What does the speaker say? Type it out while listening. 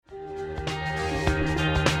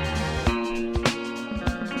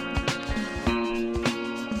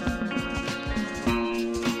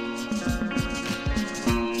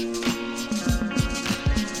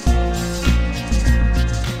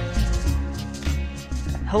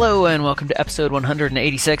Hello and welcome to episode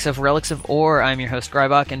 186 of Relics of Ore. I'm your host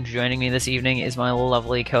Grybach, and joining me this evening is my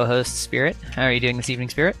lovely co-host Spirit. How are you doing this evening,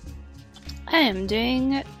 Spirit? I am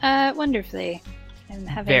doing wonderfully. I'm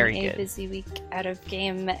having a busy week out of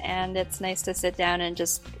game, and it's nice to sit down and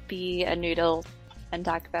just be a noodle and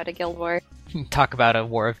talk about a guild war. Talk about a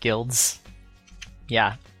war of guilds.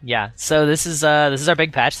 Yeah. So this is our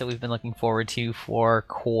big patch that we've been looking forward to for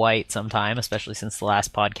quite some time, especially since the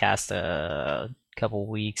last podcast couple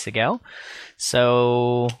weeks ago.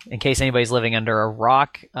 So in case anybody's living under a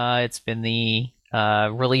rock, it's been the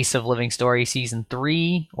release of Living Story Season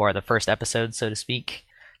 3, or the first episode, so to speak.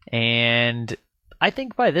 And I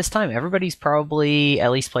think by this time, everybody's probably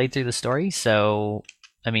at least played through the story. So,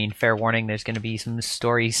 I mean, fair warning, there's going to be some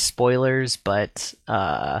story spoilers, but,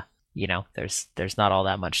 there's not all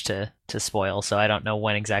that much to spoil. So I don't know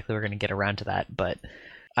when exactly we're going to get around to that. But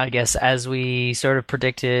I guess as we sort of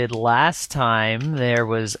predicted last time, there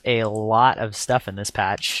was a lot of stuff in this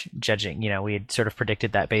patch. Judging, we had sort of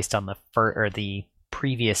predicted that based on the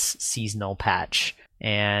previous seasonal patch,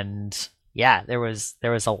 and yeah, there was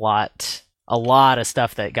a lot of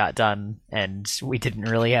stuff that got done, and we didn't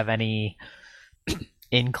really have any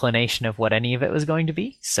inclination of what any of it was going to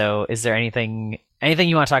be. So, is there anything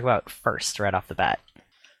you want to talk about first, right off the bat?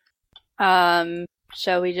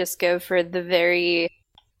 Shall we just go for the very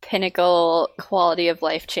pinnacle quality of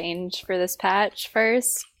life change for this patch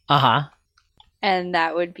first? And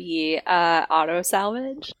that would be auto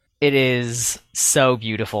salvage. It is so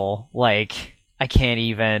beautiful. Like, I can't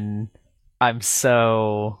even form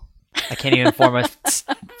a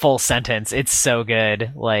full sentence. It's so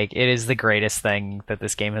good. Like, it is the greatest thing that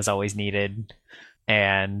this game has always needed,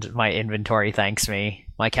 and my inventory thanks me.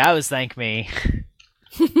 My cows thank me.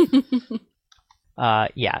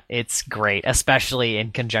 Yeah, it's great, especially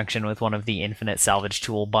in conjunction with one of the infinite salvage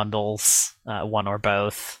tool bundles, one or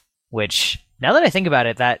both, which, now that I think about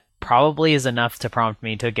it, that probably is enough to prompt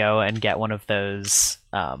me to go and get one of those,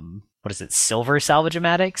 silver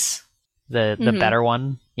salvage-o-matics? The better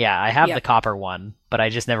one? Yeah, I have the copper one, but I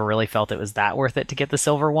just never really felt it was that worth it to get the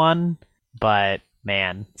silver one. But,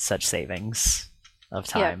 man, such savings of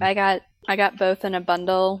time. Yeah, I got both in a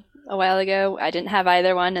bundle a while ago. I didn't have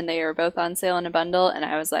either one, and they were both on sale in a bundle, and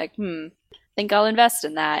I was like, think I'll invest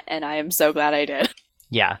in that, and I am so glad I did.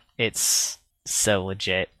 Yeah, it's so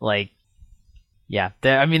legit. Like, yeah,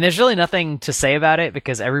 there's really nothing to say about it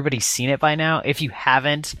because everybody's seen it by now. If you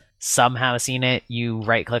haven't somehow seen it, you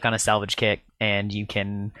right-click on a salvage kit, and you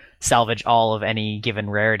can salvage all of any given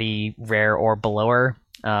rarity, rare or below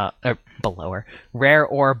 /lower,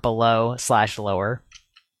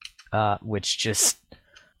 which just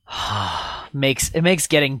makes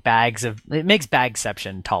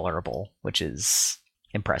bagception tolerable, which is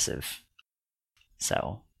impressive.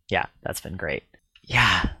 So yeah, that's been great.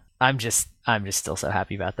 Yeah, I'm just still so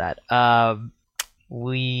happy about that.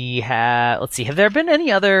 Let's see, have there been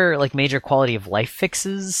any other major quality of life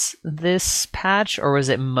fixes this patch, or was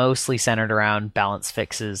it mostly centered around balance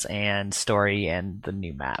fixes and story and the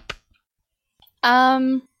new map?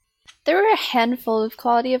 There were a handful of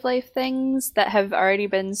quality of life things that have already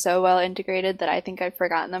been so well integrated that I think I've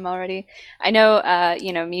forgotten them already. I know,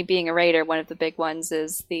 me being a raider, one of the big ones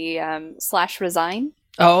is the /resign.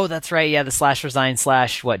 Oh, that's right. Yeah, the /resign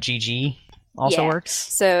 /GG also works.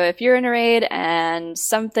 So if you're in a raid and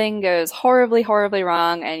something goes horribly, horribly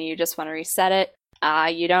wrong and you just want to reset it,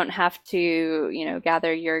 you don't have to,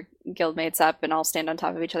 gather your guildmates up and all stand on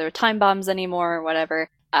top of each other with time bombs anymore or whatever.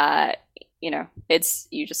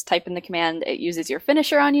 You just type in the command, it uses your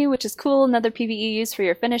finisher on you, which is cool, another PvE use for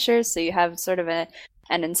your finishers, so you have sort of an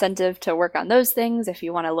incentive to work on those things if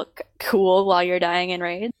you want to look cool while you're dying in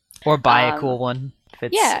raid. Or buy a cool one.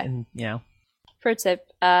 If it's, Pro tip,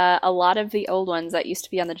 a lot of the old ones that used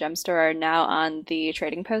to be on the gem store are now on the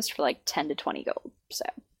trading post for 10 to 20 gold. So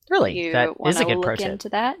really, that is a good pro tip. Look into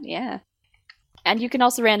that, yeah. And you can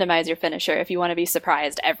also randomize your finisher if you want to be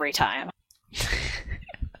surprised every time.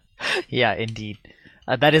 Yeah, indeed.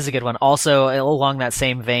 That is a good one. Also, along that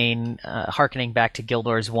same vein, harkening back to Guild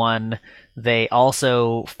Wars 1, they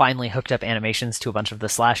also finally hooked up animations to a bunch of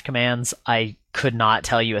the / commands. I could not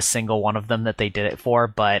tell you a single one of them that they did it for,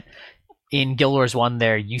 but in Guild Wars 1,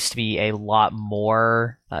 there used to be a lot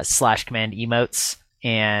more / command emotes,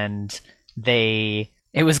 and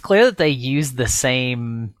it was clear that they used the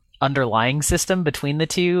same underlying system between the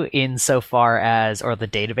two insofar as, or the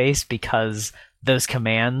database, because those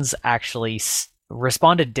commands actually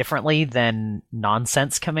responded differently than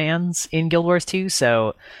nonsense commands in Guild Wars 2.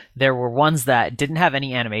 So there were ones that didn't have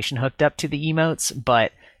any animation hooked up to the emotes,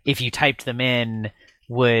 but if you typed them in,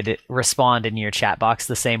 would respond in your chat box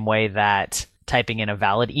the same way that typing in a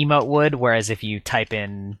valid emote would, whereas if you type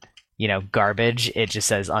in, garbage, it just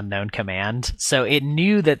says unknown command. So it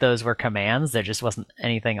knew that those were commands, there just wasn't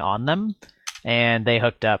anything on them. And they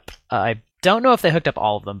hooked up, I don't know if they hooked up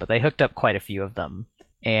all of them, but they hooked up quite a few of them.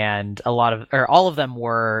 And all of them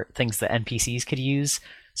were things that NPCs could use.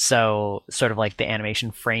 So sort of like the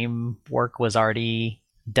animation framework was already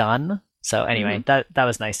done. So anyway, that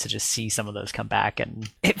was nice to just see some of those come back. And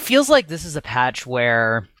it feels like this is a patch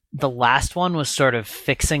where the last one was sort of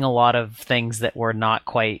fixing a lot of things that were not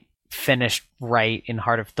quite finished right in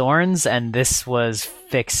Heart of Thorns, and this was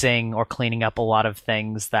fixing or cleaning up a lot of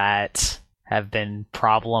things that have been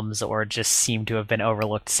problems or just seem to have been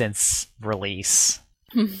overlooked since release.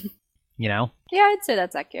 Yeah, I'd say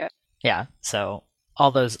that's accurate. Yeah, so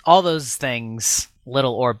all those things,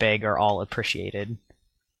 little or big, are all appreciated.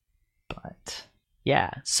 But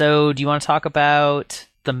yeah, so do you want to talk about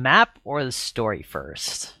the map or the story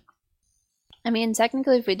first? I mean,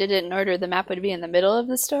 technically, if we did it in order, the map would be in the middle of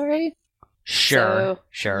the story. Sure.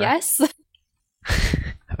 Yes.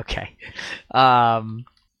 Okay. Well,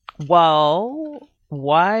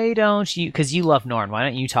 why don't you, because you love Norn, why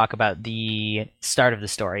don't you talk about the start of the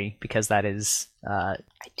story, because that is, I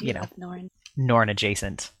do love Norn. Norn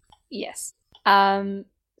adjacent. Yes.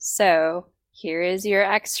 So here is your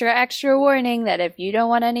extra warning that if you don't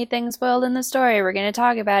want anything spoiled in the story, we're going to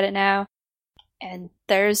talk about it now. And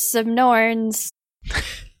there's some Norns.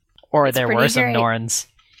 Or there were some Norns.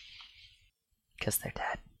 Because they're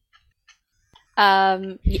dead.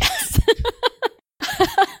 Yes.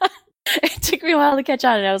 It took me a while to catch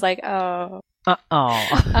on, and I was like, oh.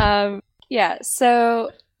 Yeah, so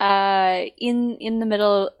in the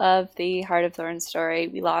middle of the Heart of Thorns story,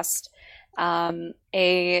 we lost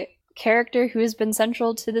a character who has been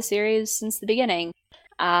central to the series since the beginning,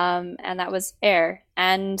 and that was Air.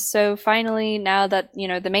 And so finally, now that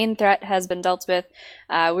the main threat has been dealt with,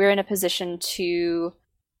 we're in a position to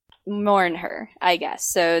mourn her, I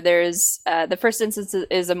guess. So there's the first instance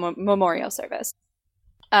is a memorial service.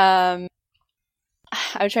 I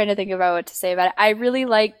was trying to think about what to say about it. I really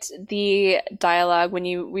liked the dialogue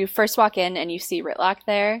when we first walk in and you see Ritlock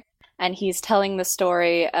there, and he's telling the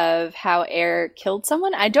story of how Air killed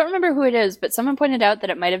someone. I don't remember who it is, but someone pointed out that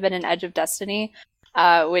it might have been an Edge of Destiny,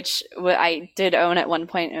 which I did own at one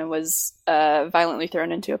point and was violently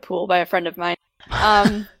thrown into a pool by a friend of mine.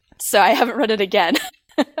 So I haven't read it again.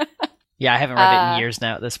 Yeah, I haven't read it in years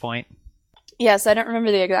now at this point. Yes, I don't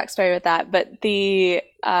remember the exact story with that, but the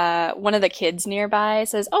one of the kids nearby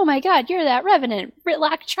says, "Oh my god, you're that Revenant,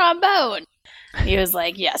 Ritlock Trombone." He was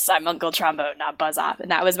like, "Yes, I'm Uncle Trombone, not Buzz Off,"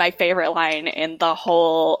 and that was my favorite line in the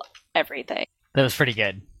whole everything. That was pretty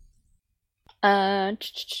good.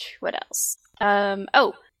 What else?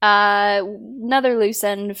 Another loose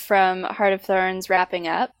end from Heart of Thorns wrapping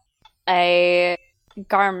up. A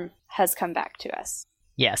Garm has come back to us.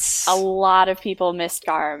 Yes. A lot of people missed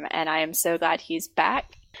Garm, and I am so glad he's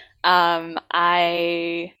back.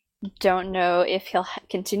 I don't know if he'll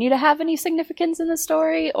continue to have any significance in the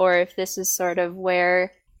story, or if this is sort of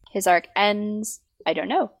where his arc ends. I don't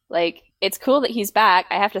know. Like, it's cool that he's back.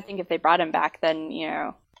 I have to think if they brought him back, then,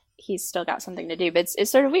 he's still got something to do. But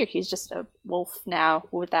it's sort of weird. He's just a wolf now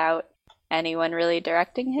without anyone really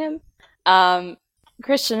directing him.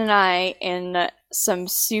 Christian and I, in some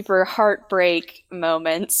super heartbreak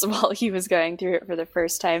moments while he was going through it for the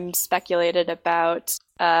first time, speculated about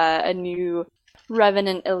a new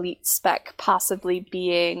Revenant Elite spec possibly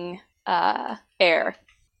being Air.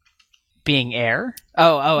 Being Air?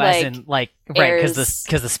 Oh, like, as in, like, right, because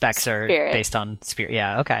the specs are spirit. based on spirit.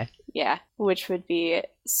 Yeah, okay. Yeah, which would be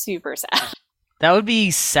super sad. That would be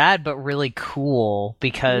sad, but really cool,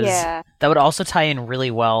 because that would also tie in really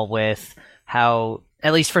well with how,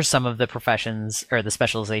 at least for some of the professions, or the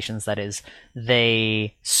specializations, that is,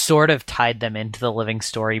 they sort of tied them into the living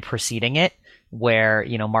story preceding it, where,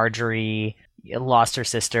 Marjorie lost her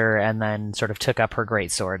sister and then sort of took up her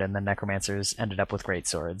greatsword, and then necromancers ended up with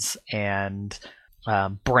greatswords. And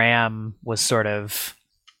Bram was sort of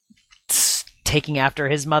taking after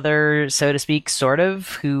his mother, so to speak, sort of,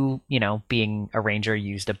 who, being a ranger,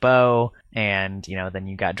 used a bow, and, then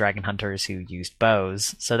you got dragon hunters who used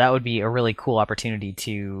bows. So that would be a really cool opportunity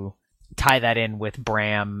to tie that in with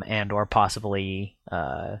Bram and or possibly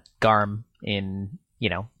Garm in,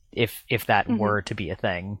 if that were to be a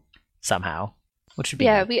thing somehow, which would be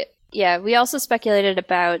neat. We also speculated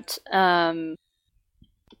about Bram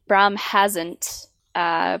hasn't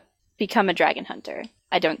become a dragon hunter,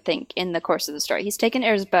 I don't think, in the course of the story. He's taken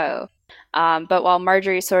Air's bow, but while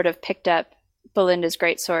Marjorie sort of picked up Belinda's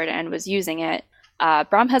greatsword and was using it,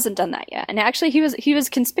 Brahm hasn't done that yet, and actually he was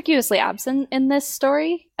conspicuously absent in this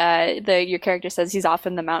story. Your character says he's off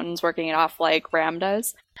in the mountains working it off like Ram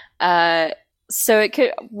does. So it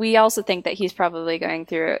could. We also think that he's probably going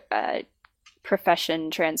through a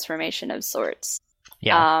profession transformation of sorts.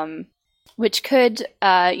 Yeah. Which could,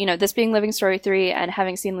 this being Living Story 3 and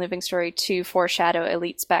having seen Living Story 2 foreshadow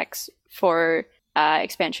elite specs for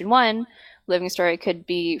expansion 1, Living Story could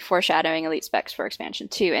be foreshadowing elite specs for expansion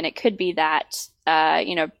 2, and it could be that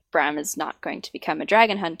Bram is not going to become a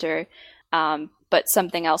dragon hunter, but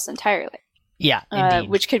something else entirely. Yeah, indeed.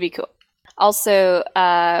 Which could be cool. Also,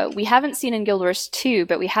 we haven't seen in Guild Wars 2,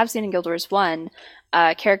 but we have seen in Guild Wars 1,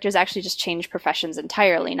 characters actually just change professions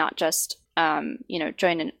entirely, not just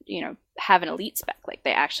join and have an elite spec. Like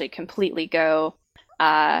they actually completely go.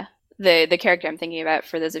 The character I'm thinking about,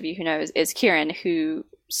 for those of you who know, is Kieran, who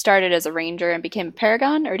started as a ranger and became a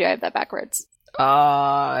paragon. Or do I have that backwards?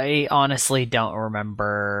 I honestly don't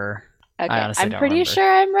remember. Okay, I'm pretty sure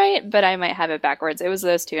I'm right, but I might have it backwards. It was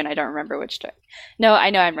those two, and I don't remember which two. No,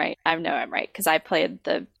 I know I'm right. I know I'm right because I played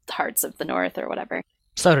the Hearts of the North or whatever.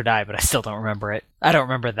 So did I, but I still don't remember it. I don't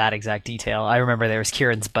remember that exact detail. I remember there was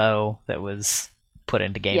Kieran's bow that was put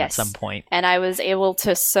into game at some point. And I was able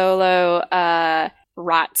to solo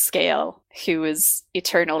Rotscale, who was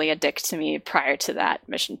eternally a dick to me prior to that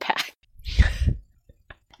mission pack.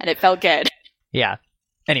 And it felt good. Yeah.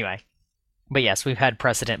 Anyway. But yes, we've had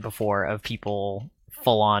precedent before of people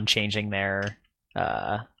full-on changing their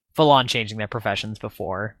professions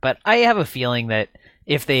before. But I have a feeling that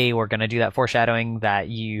if they were going to do that foreshadowing, that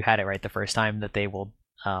you had it right the first time, that they will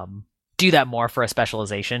do that more for a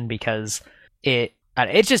specialization, because it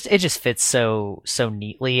just fits so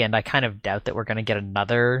neatly, and I kind of doubt that we're going to get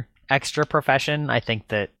another extra profession. I think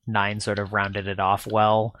that 9 sort of rounded it off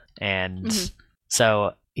well, and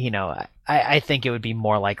so I think it would be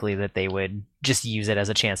more likely that they would just use it as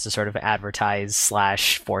a chance to sort of advertise /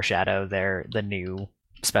 foreshadow the new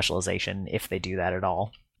specialization, if they do that at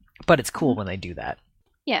all. But it's cool when they do that.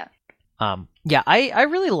 Yeah. I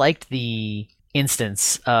really liked the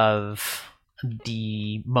instance of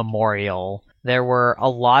the memorial. There were a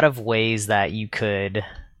lot of ways that you could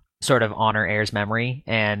sort of honor Air's memory,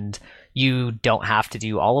 and you don't have to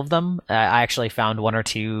do all of them. I actually found 1 or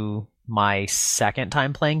 2 my second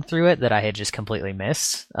time playing through it that I had just completely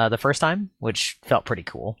missed the first time, which felt pretty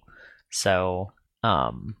cool. So,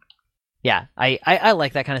 I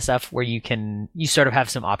like that kind of stuff where you sort of have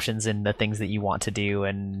some options in the things that you want to do,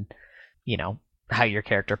 and how your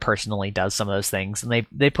character personally does some of those things. And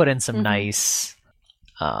they put in some nice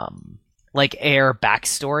like Air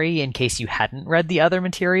backstory in case you hadn't read the other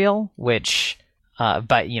material, which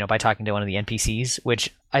by talking to one of the NPCs,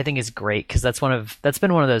 which I think is great, because that's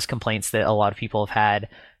been one of those complaints that a lot of people have had,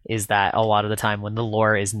 is that a lot of the time when the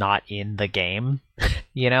lore is not in the game,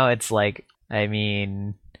 it's like,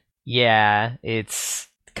 it's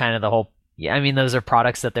kind of the whole, those are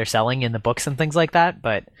products that they're selling in the books and things like that,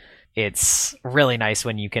 but it's really nice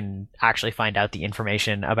when you can actually find out the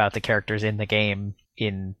information about the characters in the game.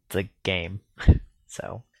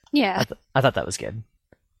 So yeah, I thought that was good.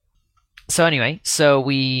 So anyway,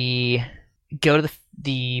 we go to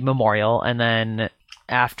the memorial, and then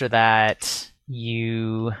after that, do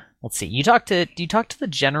you talk to the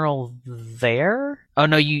general there? Oh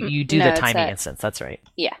no, you do the tiny instance. That's right.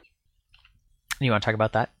 Yeah. You want to talk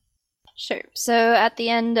about that? Sure. So at the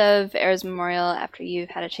end of Air's memorial, after you've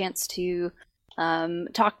had a chance to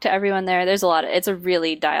talk to everyone there, there's a lot. It's a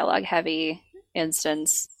really dialogue heavy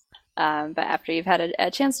instance. But after you've had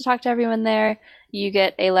a chance to talk to everyone there, you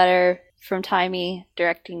get a letter from Timey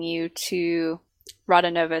directing you to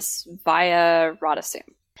Rada Novus via Rodasum.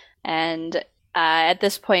 And at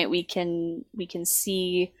this point, we can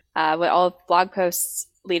see what all of the blog posts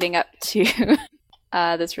leading up to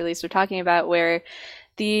this release are talking about, where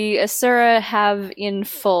the Asura have in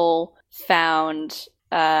full found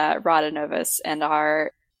Rada Novus and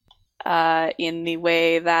are in the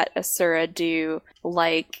way that Asura do,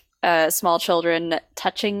 like small children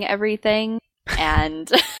touching everything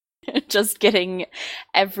and just getting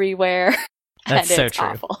everywhere. That's and so it's true.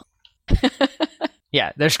 Awful.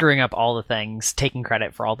 Yeah, they're screwing up all the things, taking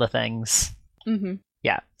credit for all the things. Mm-hmm.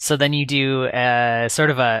 Yeah, so then you do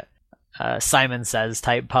sort of a Simon Says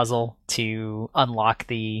type puzzle to unlock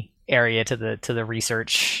the area to the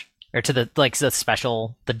research, or to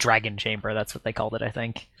the dragon chamber. That's what they called it, I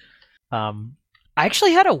think. I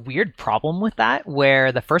actually had a weird problem with that,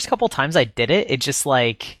 where the first couple times I did it, it just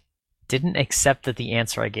didn't accept that the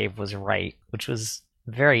answer I gave was right, which was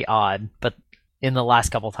very odd. But in the last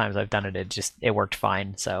couple times I've done it, it worked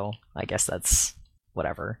fine. So I guess that's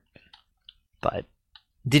whatever. But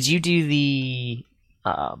did you do the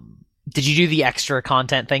Did you do the extra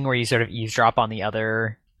content thing where you sort of eavesdrop on the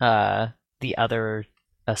other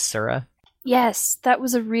Asura? Yes, that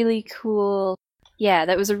was a really cool. Yeah,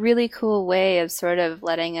 that was a really cool way of sort of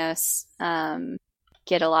letting us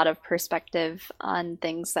get a lot of perspective on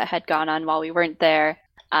things that had gone on while we weren't there.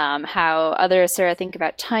 How other Asura think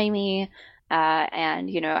about Taimi, and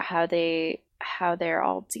how they're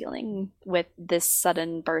all dealing with this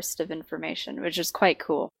sudden burst of information, which is quite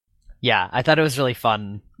cool. Yeah, I thought it was really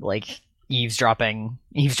fun, like eavesdropping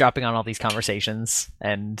on all these conversations,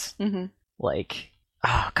 and Mm-hmm. like,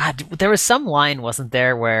 oh god, there was some line, wasn't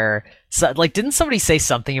there, where didn't somebody say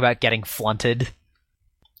something about getting flunted?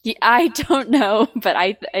 Yeah, I don't know, but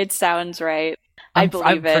it sounds right. I believe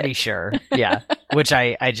I'm it. pretty sure. Yeah, which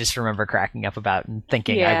I just remember cracking up about and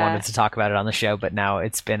thinking I wanted to talk about it on the show, but now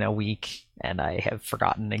it's been a week and I have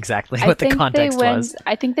forgotten exactly what the context was.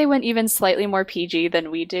 I think they went even slightly more PG than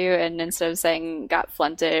we do, and instead of saying got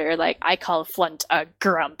flunted, or like, I call Flunt a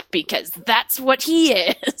grump because that's what he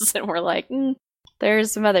is, and we're like,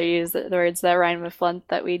 there's some other words that rhyme with flunt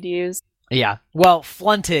that we'd use. Yeah, well,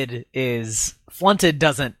 flunted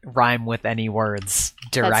doesn't rhyme with any words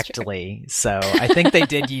directly, so I think they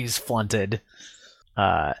did use flunted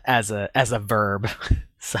as a verb.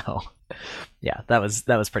 So yeah, that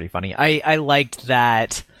was pretty funny. I liked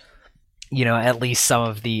that, at least some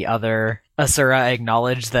of the other Asura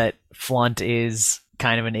acknowledged that Flunt is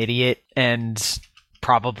kind of an idiot and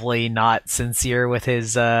probably not sincere with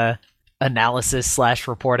his analysis /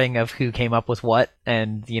 reporting of who came up with what,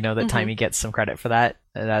 and that Taimi gets some credit for that.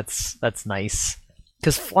 That's nice,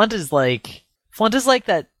 because Flunt is like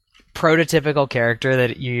that prototypical character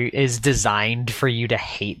that is designed for you to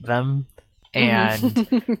hate them,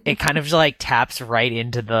 and it kind of like taps right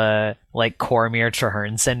into the like Cormyr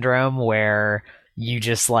Traherne syndrome, where you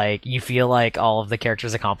just you feel like all of the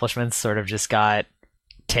character's accomplishments sort of just got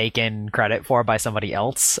taken credit for by somebody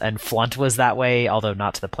else, and Flunt was that way, although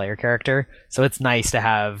not to the player character. So it's nice to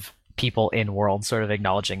have people in world sort of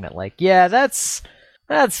acknowledging that, like, yeah, that's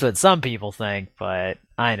what some people think, but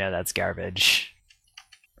I know that's garbage.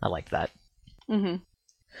 I like that.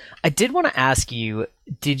 I did want to ask you,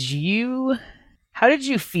 how did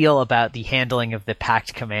you feel about the handling of the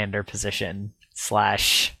Pact Commander position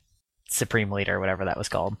 / Supreme Leader, whatever that was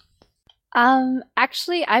called?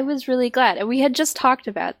 Actually, I was really glad. We had just talked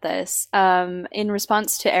about this in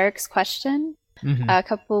response to Eric's question a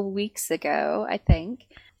couple weeks ago, I think,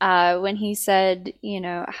 when he said,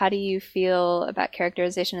 how do you feel about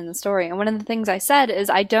characterization in the story? And one of the things I said is,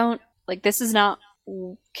 I don't, this is not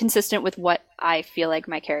consistent with what I feel like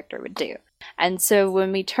my character would do. And so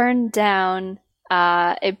when we turned down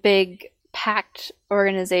a big pact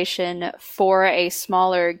organization for a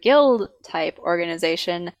smaller guild type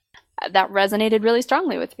organization, that resonated really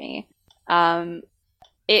strongly with me.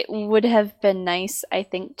 It would have been nice, I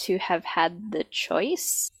think, to have had the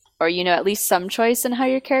choice, or, at least some choice in how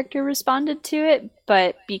your character responded to it,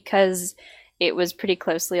 but because it was pretty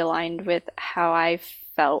closely aligned with how I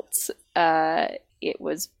felt, it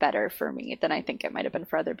was better for me than I think it might have been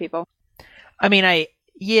for other people. I mean,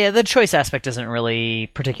 the choice aspect doesn't really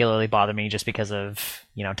particularly bother me, just because of,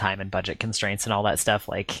 time and budget constraints and all that stuff.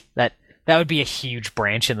 Like, that would be a huge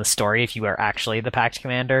branch in the story if you were actually the Pact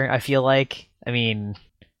Commander, I feel like. I mean...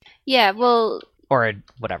 Yeah, well... Or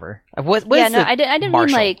whatever. I didn't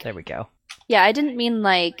Marshal? mean There we go. Yeah, I didn't mean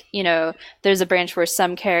there's a branch where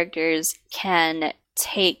some characters can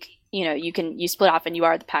take, you split off and you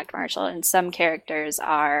are the Pact Marshal, and some characters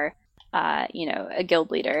are, a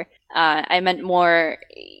guild leader. I meant more,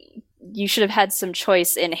 you should have had some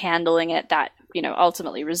choice in handling it that,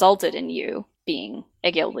 ultimately resulted in you being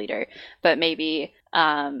a guild leader, but maybe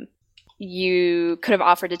you could have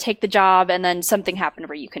offered to take the job and then something happened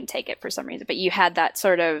where you couldn't take it for some reason, but you had that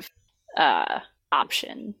sort of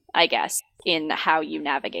option, I guess, in how you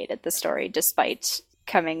navigated the story despite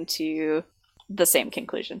coming to the same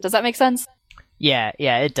conclusion. Does that make sense? Yeah,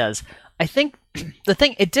 it does. I think the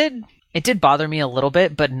thing, it did bother me a little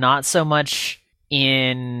bit, but not so much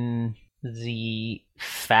in the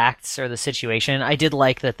facts or the situation. I did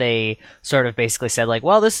like that they sort of basically said, like,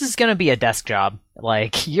 well, this is going to be a desk job.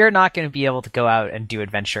 Like, you're not going to be able to go out and do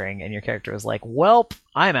adventuring. And your character was like, welp,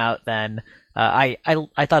 I'm out then. I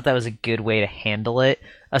thought that was a good way to handle it,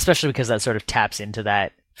 especially because that sort of taps into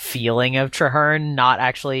that feeling of Traherne not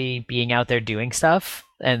actually being out there doing stuff.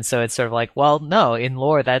 And so it's sort of like, well, no, in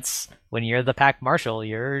lore, that's when you're the Pact Marshal,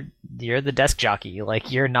 you're the desk jockey.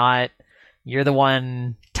 Like, you're the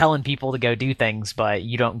one telling people to go do things, but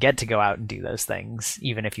you don't get to go out and do those things,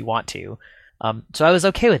 even if you want to. So I was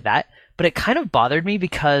okay with that, but it kind of bothered me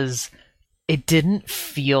because it didn't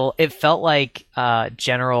feel. It felt like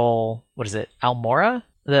General, what is it, Almora,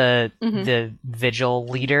 the vigil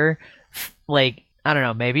leader. Like, I don't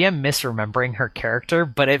know, maybe I'm misremembering her character,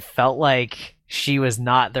 but it felt like she was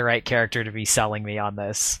not the right character to be selling me on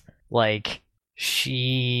this. Like,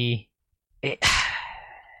 I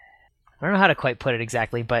don't know how to quite put it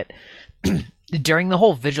exactly, but during the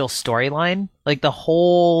whole Vigil storyline, like the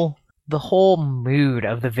whole mood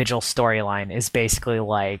of the Vigil storyline is basically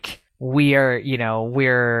like,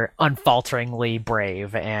 we're unfalteringly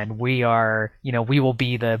brave, and we will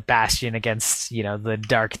be the bastion against, the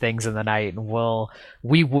dark things in the night, and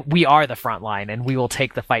we are the front line, and we will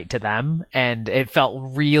take the fight to them. And it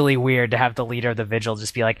felt really weird to have the leader of the Vigil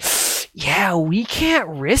just be like, yeah, we can't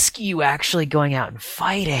risk you actually going out and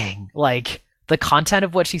fighting. Like, the content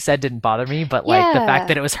of what she said didn't bother me, but like the fact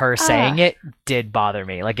that it was her saying it did bother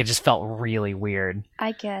me. Like, it just felt really weird.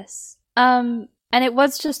 I guess. And it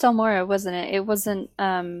was just Almora, wasn't it? It wasn't.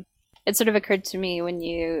 It sort of occurred to me when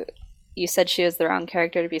you said she was the wrong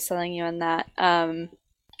character to be selling you on that.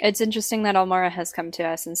 It's interesting that Almora has come to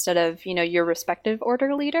us instead of, your respective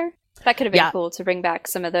order leader. That could have been cool to bring back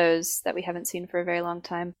some of those that we haven't seen for a very long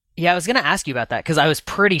time. Yeah, I was going to ask you about that, because I was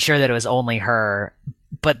pretty sure that it was only her.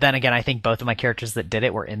 But then again, I think both of my characters that did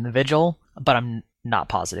it were in the Vigil, but I'm not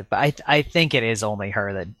positive. But I think it is only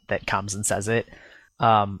her that comes and says it.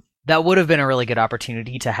 That would have been a really good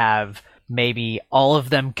opportunity to have maybe all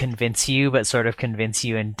of them convince you, but sort of convince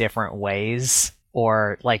you in different ways.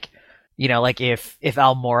 Or like, like if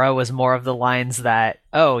Almora was more of the lines that,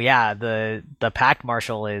 oh yeah, the Pact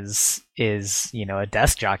Marshal is a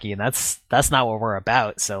desk jockey, and that's not what we're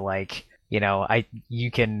about. So like,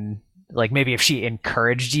 you can, like, maybe if she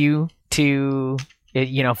encouraged you to,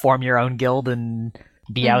 form your own guild and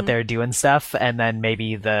be out there doing stuff, and then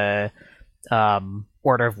maybe the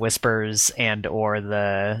Order of Whispers and or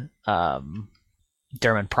the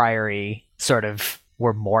Derman Priory sort of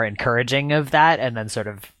were more encouraging of that, and then sort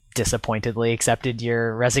of disappointedly accepted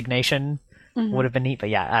your resignation, would have been neat. But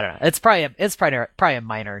yeah, I don't know. It's probably a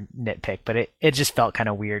minor nitpick, but it just felt kind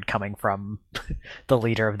of weird coming from the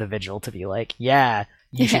leader of the Vigil to be like, yeah,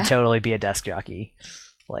 you should totally be a desk jockey.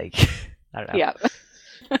 Like, I don't know. Yeah.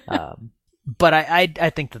 But I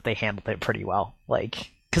think that they handled it pretty well. Like,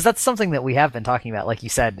 because that's something that we have been talking about, like you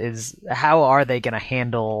said, is how are they going to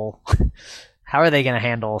handle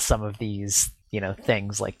some of these,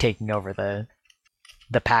 things like taking over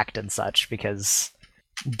the pact and such, because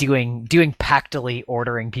doing pactily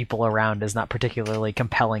ordering people around is not particularly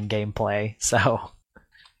compelling gameplay. So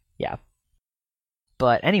yeah.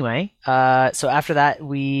 But anyway, so after that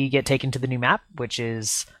we get taken to the new map, which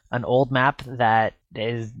is an old map that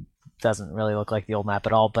doesn't really look like the old map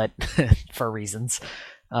at all, but for reasons.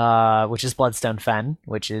 Which is Bloodstone Fen,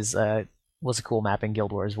 which was a cool map in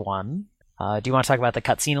Guild Wars 1. Do you want to talk about the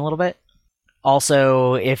cutscene a little bit?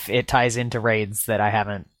 Also, if it ties into raids that I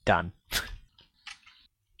haven't done.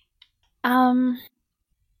 I'm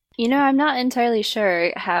not entirely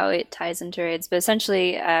sure how it ties into raids, but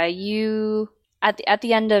essentially, you at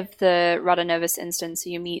the end of the Rada Novus instance,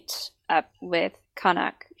 you meet up with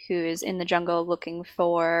Kanak, who is in the jungle looking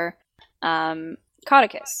for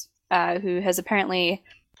Caudicus, who has apparently,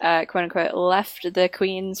 quote unquote, left the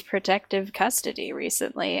Queen's protective custody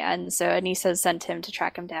recently, and so Anissa has sent him to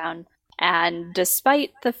track him down. And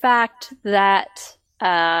despite the fact that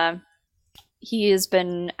he has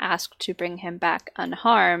been asked to bring him back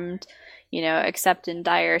unharmed, except in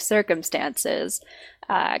dire circumstances,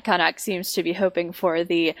 Kanak seems to be hoping for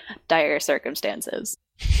the dire circumstances,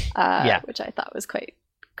 which I thought was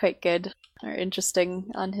quite good, or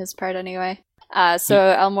interesting on his part anyway. So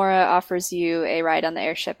Almora offers you a ride on the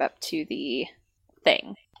airship up to the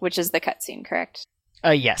thing, which is the cutscene, correct?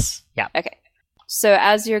 Yes. Yeah. Okay. So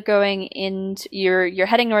as you're going you're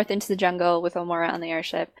heading north into the jungle with Almora on the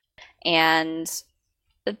airship, and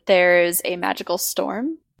there's a magical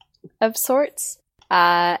storm of sorts.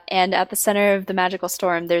 And at the center of the magical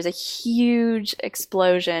storm, there's a huge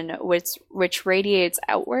explosion which radiates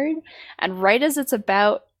outward, and right as it's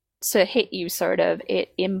about to hit you, sort of,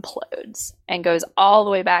 it implodes and goes all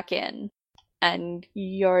the way back in, and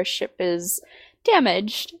your ship is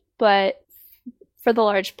damaged, but for the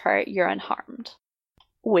large part, you're unharmed,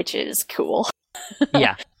 which is cool.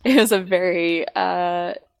 Yeah. It was a very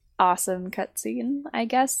awesome cutscene, I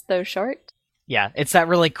guess, though short. Yeah, it's that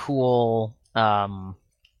really cool,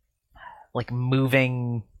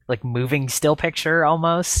 moving still picture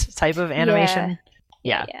almost type of animation.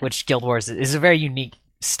 Yeah. Which Guild Wars is a very unique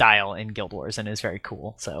style in Guild Wars and is very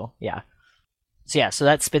cool. So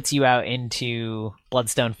that spits you out into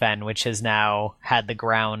Bloodstone Fen, which has now had the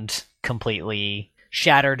ground completely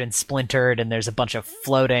shattered and splintered, and there's a bunch of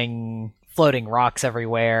floating rocks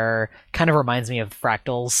everywhere. Kind of reminds me of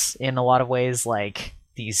fractals in a lot of ways, like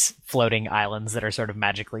these floating islands that are sort of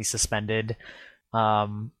magically suspended.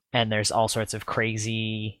 And there's all sorts of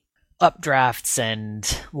crazy updrafts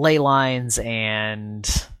and ley lines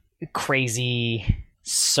and crazy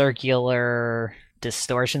circular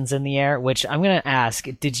distortions in the air, which I'm going to ask,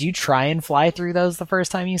 did you try and fly through those the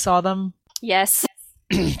first time you saw them? Yes.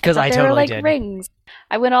 Because I totally like did. Rings.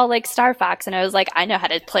 I went all like Star Fox, and I was like, I know how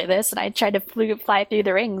to play this, and I tried to fly through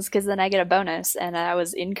the rings because then I get a bonus, and I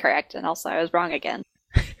was incorrect, and also I was wrong again.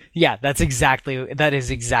 Yeah, that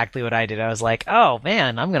is exactly what I did. I was like, oh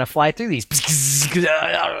man, I'm gonna fly through these.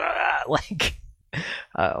 Like,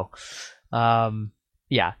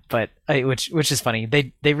 yeah, but which is funny.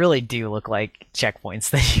 They really do look like checkpoints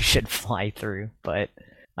that you should fly through. But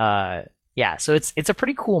yeah, so it's a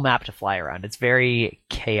pretty cool map to fly around. It's very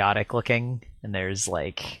chaotic looking, and there's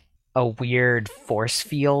like a weird force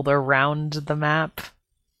field around the map.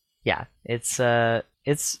 Yeah, it's very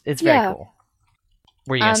cool.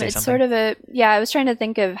 Were you gonna say it's something? sort of I was trying to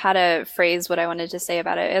think of how to phrase what I wanted to say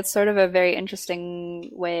about it. It's sort of a very interesting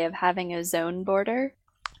way of having a zone border.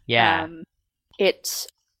 Yeah. It,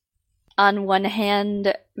 on one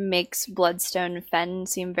hand, makes Bloodstone Fen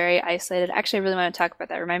seem very isolated. Actually, I really want to talk about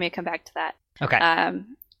that. Remind me to come back to that. Okay.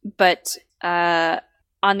 But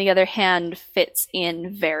on the other hand, fits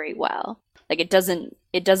in very well. Like it doesn't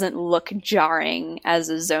look jarring as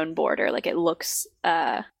a zone border. Like it looks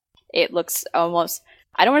almost,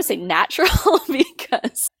 I don't want to say natural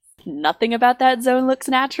because nothing about that zone looks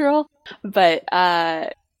natural, but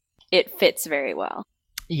it fits very well.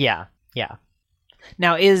 Yeah.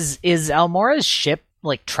 Now, is Almora's ship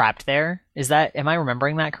like trapped there? Am I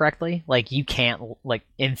remembering that correctly? Like you can't, like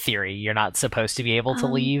in theory, you're not supposed to be able to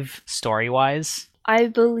leave story-wise? I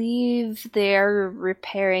believe they're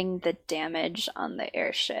repairing the damage on the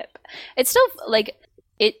airship. It's still like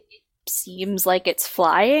it seems like it's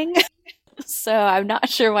flying, so I'm not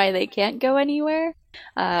sure why they can't go anywhere.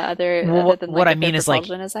 Other than like, what I mean is like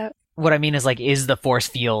is out. What I mean is like, is the force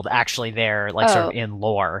field actually there, like sort of in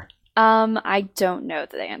lore? I don't know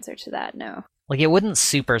the answer to that. No. Like it wouldn't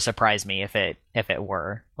super surprise me if it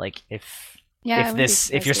were like if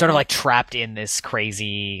you're sort of like trapped in this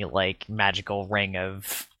crazy like magical ring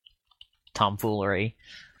of tomfoolery.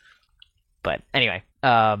 But anyway,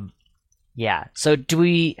 yeah. So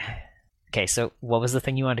okay, so what was the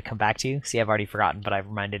thing you wanted to come back to? See, I've already forgotten, but I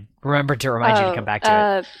remembered to remind you to come back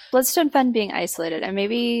to it. Bloodstone Fen being isolated, and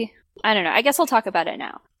maybe, I don't know, I guess I'll talk about it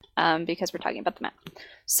now, because we're talking about the map.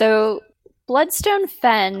 So, Bloodstone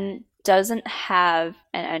Fen doesn't have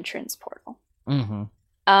an entrance portal. Mm-hmm.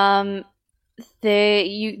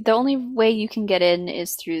 The only way you can get in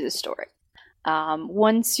is through the story.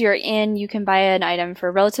 Once you're in, you can buy an item for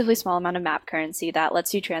a relatively small amount of map currency that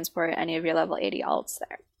lets you transport any of your level 80 alts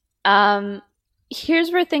there.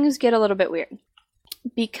 Here's where things get a little bit weird.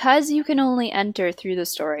 Because you can only enter through the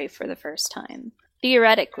story for the first time,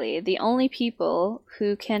 theoretically, the only people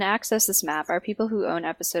who can access this map are people who own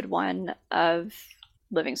episode 1 of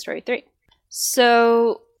Living Story 3.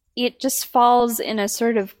 So it just falls in a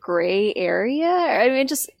sort of gray area. I mean,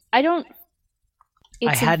 I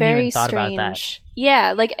hadn't even thought about that.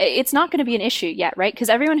 Yeah, like it's not going to be an issue yet, right? Because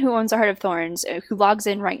everyone who owns a Heart of Thorns, who logs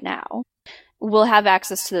in right now, will have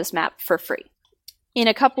access to this map for free. In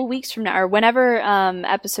a couple weeks from now, or whenever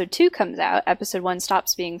episode 2 comes out, episode 1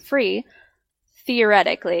 stops being free,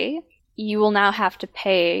 theoretically, you will now have to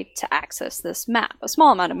pay to access this map. A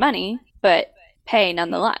small amount of money, but pay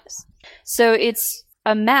nonetheless. So it's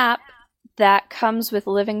a map that comes with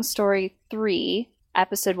Living Story 3,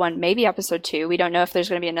 episode 1, maybe episode 2. We don't know if there's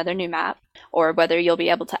going to be another new map, or whether you'll be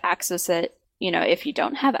able to access it, if you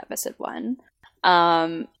don't have episode 1.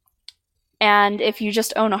 And if you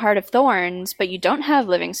just own a Heart of Thorns, but you don't have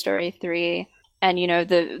Living Story 3, and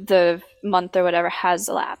the month or whatever has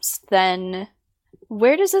elapsed, then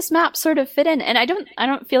where does this map sort of fit in? And I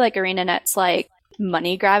don't feel like ArenaNet's like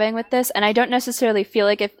money grabbing with this, and I don't necessarily feel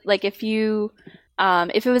like if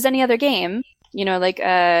it was any other game, like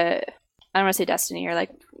I don't want to say Destiny, or like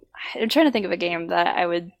I'm trying to think of a game that I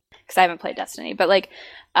would, because I haven't played Destiny, but like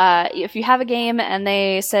if you have a game and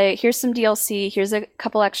they say, here's some DLC, here's a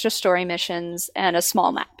couple extra story missions, and a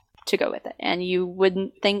small map to go with it, and you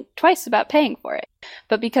wouldn't think twice about paying for it.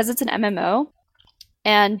 But because it's an MMO,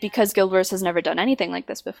 and because Guild Wars has never done anything like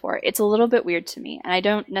this before, it's a little bit weird to me, and I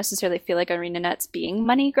don't necessarily feel like ArenaNet's being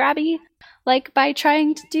money grabby, like by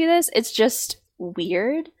trying to do this. It's just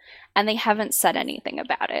weird, and they haven't said anything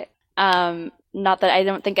about it. Not that I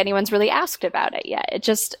don't think anyone's really asked about it yet. It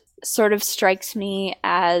just sort of strikes me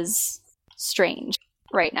as strange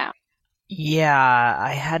right now. Yeah,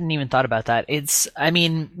 I hadn't even thought about that. I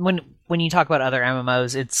mean, when you talk about other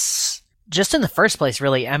MMOs, it's just in the first place,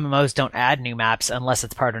 really, MMOs don't add new maps unless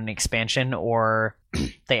it's part of an expansion or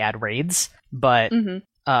they add raids. But,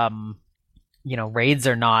 raids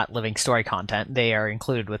are not living story content. They are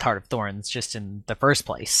included with Heart of Thorns just in the first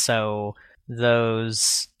place. So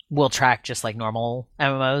those will track just like normal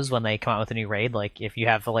MMOs when they come out with a new raid. Like, if you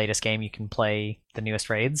have the latest game, you can play the newest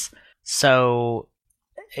raids. So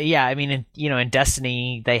yeah, I mean, in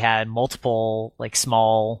Destiny, they had multiple like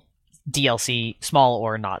small DLC, small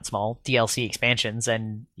or not small DLC expansions,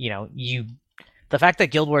 and the fact that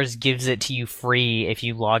Guild Wars gives it to you free if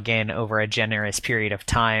you log in over a generous period of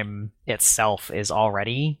time itself is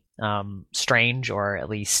already strange, or at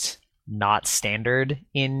least not standard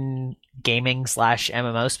in gaming /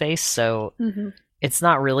 MMO space. So it's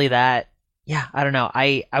not really that. Yeah, I don't know.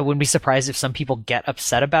 I wouldn't be surprised if some people get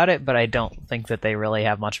upset about it, but I don't think that they really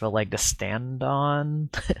have much of a leg to stand on.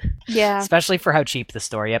 Yeah. Especially for how cheap the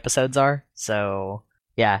story episodes are. So,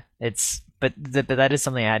 yeah, but that is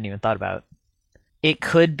something I hadn't even thought about. It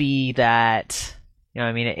could be that,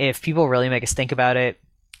 if people really make us think about it,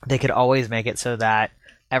 they could always make it so that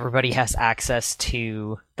everybody has access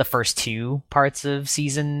to the first 2 parts of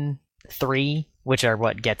Season 3, which are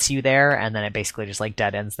what gets you there, and then it basically just like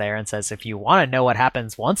dead ends there and says, if you want to know what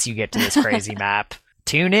happens once you get to this crazy map,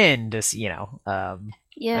 tune in to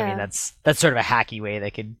Yeah. I mean, that's sort of a hacky way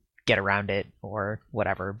they could get around it or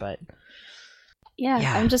whatever, but yeah,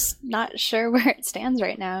 I'm just not sure where it stands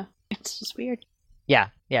right now. It's just weird. Yeah,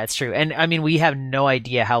 it's true. And I mean, we have no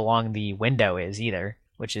idea how long the window is either,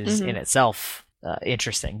 which is in itself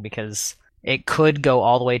interesting, because it could go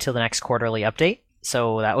all the way to the next quarterly update.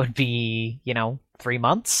 So that would be, 3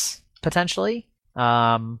 months, potentially.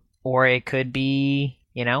 Or it could be,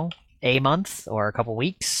 a month or a couple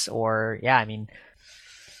weeks, or, I mean,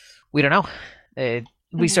 we don't know.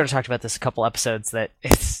 We sort of talked about this a couple episodes, that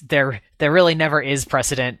there really never is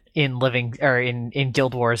precedent in in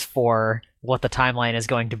Guild Wars for what the timeline is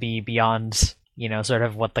going to be beyond, sort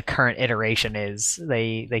of what the current iteration is.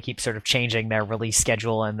 They keep sort of changing their release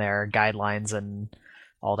schedule and their guidelines and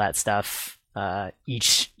all that stuff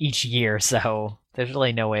each year, so there's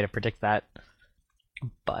really no way to predict that.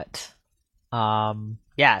 But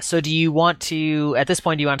so do you want to, at this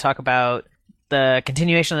point, do you want to talk about the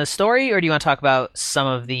continuation of the story, or do you want to talk about some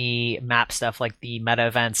of the map stuff, like the meta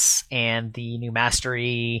events and the new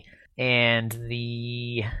mastery and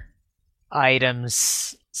the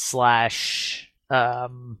items /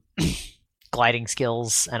 gliding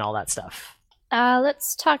skills and all that stuff?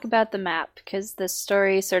 Let's talk about the map, because the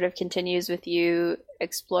story sort of continues with you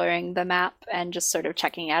exploring the map and just sort of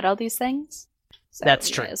checking out all these things. So that's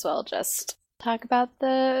true. Might as well just talk about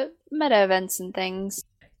the meta events and things.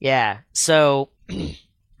 Yeah, so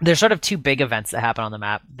there's sort of 2 big events that happen on the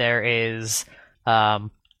map. There is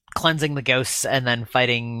cleansing the ghosts and then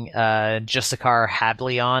fighting Justicar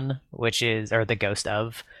Hablion, or the ghost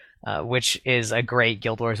of, which is a great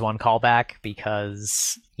Guild Wars 1 callback,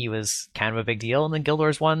 because he was kind of a big deal in the Guild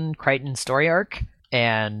Wars 1 Crichton story arc,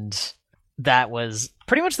 and that was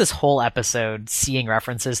pretty much this whole episode. Seeing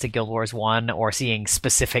references to Guild Wars 1 or seeing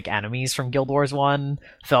specific enemies from Guild Wars 1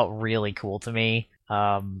 felt really cool to me.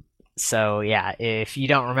 So yeah, if you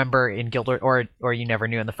don't remember in Guild Wars, or you never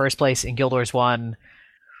knew in the first place, in Guild Wars 1,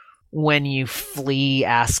 when you flee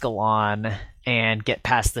Ascalon and get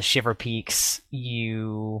past the Shiver Peaks,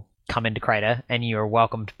 you come into Kryta, and you are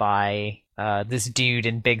welcomed by this dude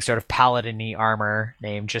in big sort of paladin-y armor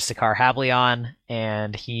named Justicar Hablion,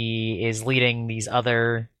 and he is leading these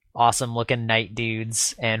other awesome-looking knight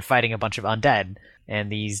dudes and fighting a bunch of undead. And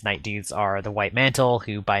these knight dudes are the White Mantle,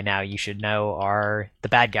 who by now you should know are the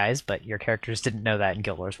bad guys, but your characters didn't know that in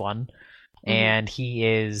Guild Wars 1. And he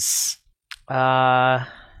is... I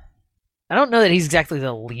don't know that he's exactly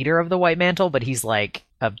the leader of the White Mantle, but he's like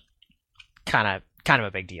a kind of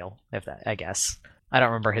a big deal, I guess. I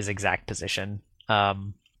don't remember his exact position.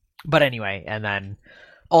 But anyway, and then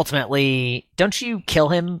ultimately, don't you kill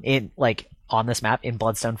him on this map in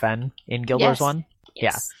Bloodstone Fen in Guild Wars 1?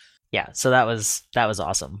 Yes. Yeah, so that was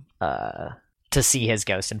awesome to see his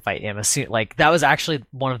ghost and fight him. That was actually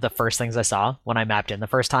one of the first things I saw when I mapped in the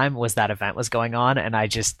first time, was that event was going on, and I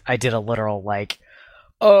did a literal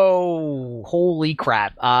oh, holy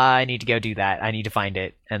crap, I need to go do that. I need to find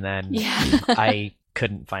it. And then I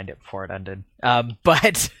couldn't find it before it ended.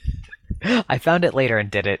 But I found it later and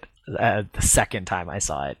did it the second time I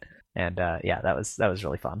saw it. And that was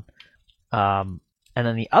really fun. And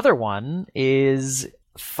then the other one is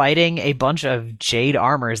fighting a bunch of jade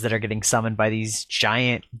armors that are getting summoned by these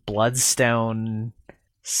giant bloodstone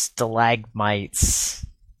stalagmites,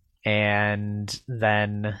 and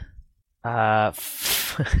then at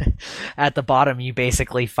the bottom you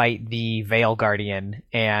basically fight the Veil Guardian,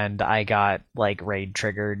 and I got like raid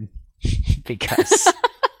triggered because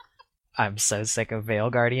I'm so sick of Veil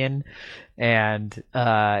Guardian, and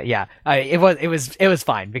it was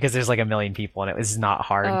fine because there's like a million people and it was not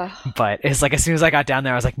hard. But it's like as soon as I got down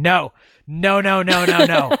there, I was like, no, no, no, no, no,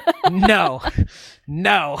 no, no,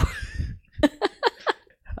 no.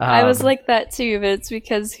 I was like that too, but it's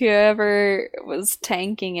because whoever was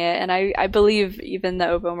tanking it, and I believe even the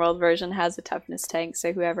open world version has a toughness tank,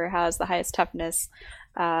 so whoever has the highest toughness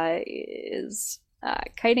is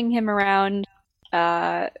kiting him around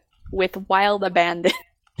with wild abandon.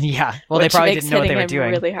 Yeah, well, they probably didn't know what they were doing.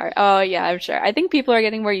 Really hard. Oh yeah, I'm sure. I think people are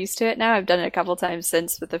getting more used to it now. I've done it a couple times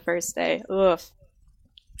since with the first day. Ugh.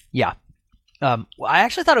 Yeah. I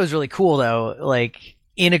actually thought it was really cool though, like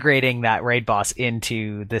integrating that raid boss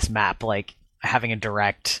into this map, like having a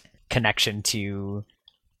direct connection to,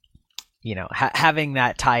 you know, having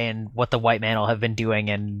that tie in what the White Mantle have been doing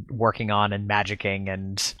and working on and magicking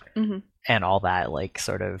and all that, like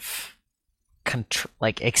sort of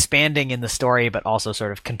like expanding in the story, but also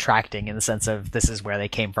sort of contracting in the sense of this is where they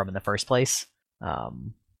came from in the first place.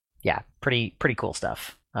 Yeah, pretty cool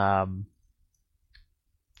stuff.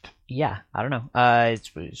 Yeah, I don't know.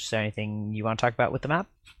 Is there anything you want to talk about with the map?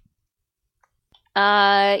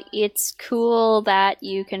 It's cool that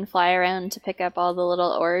you can fly around to pick up all the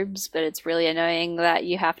little orbs, but it's really annoying that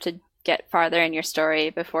you have to get farther in your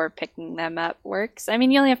story before picking them up works. I mean,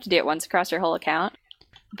 you only have to do it once across your whole account,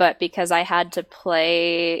 but because I had to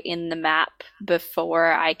play in the map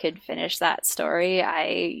before I could finish that story,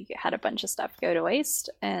 I had a bunch of stuff go to waste,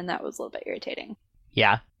 and that was a little bit irritating.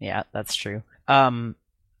 Yeah, that's true.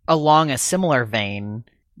 Along a similar vein,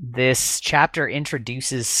 this chapter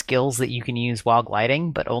introduces skills that you can use while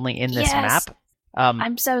gliding, but only in this map.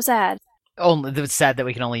 I'm so sad. It's sad that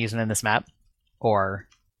we can only use them in this map, or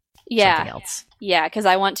something else. Yeah, because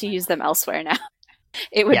I want to use them elsewhere now.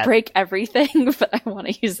 It would break everything, but I want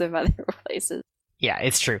to use them other places. Yeah,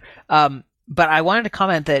 it's true. But I wanted to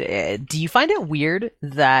comment that do you find it weird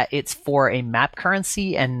that it's for a map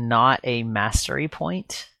currency and not a mastery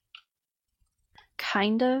point?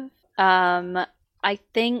 Kind of. I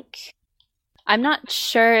think I'm not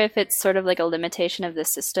sure if it's sort of like a limitation of the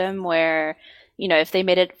system where, you know, if they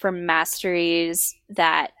made it for masteries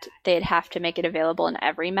that they'd have to make it available in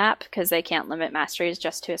every map because they can't limit masteries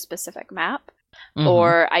just to a specific map.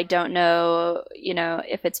 Or I don't know, you know,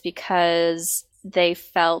 if it's because they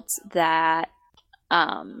felt that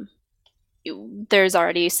there's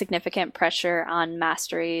already significant pressure on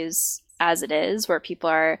masteries as it is, where people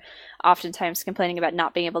are oftentimes complaining about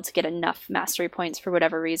not being able to get enough mastery points for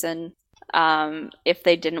whatever reason. If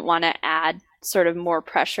they didn't want to add sort of more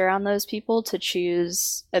pressure on those people to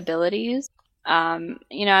choose abilities. You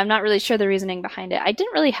know, I'm not really sure the reasoning behind it. I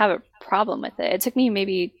didn't really have a problem with it. It took me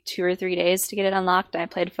maybe 2 or 3 days to get it unlocked. I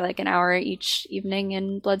played for like an hour each evening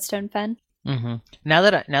in Bloodstone Fen. Now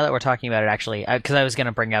that we're talking about it, actually, because I was going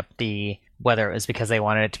to bring up whether it was because they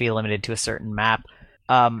wanted it to be limited to a certain map.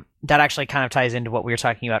 That actually kind of ties into what we were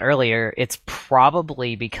talking about earlier. It's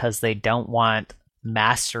probably because they don't want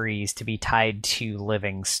masteries to be tied to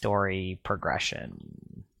living story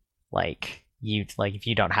progression. Like if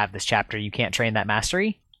you don't have this chapter, you can't train that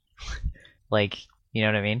mastery. Like, you know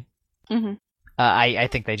what I mean? I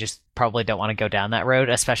think they just probably don't want to go down that road,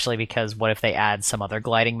 especially because what if they add some other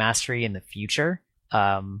gliding mastery in the future?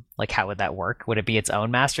 Like, how would that work? Would it be its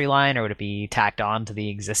own mastery line, or would it be tacked on to the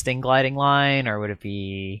existing gliding line, or would it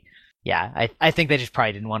be... Yeah, I think they just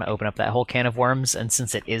probably didn't want to open up that whole can of worms, and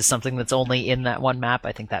since it is something that's only in that one map,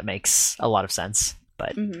 I think that makes a lot of sense.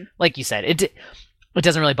 But like you said, it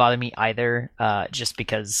doesn't really bother me either, just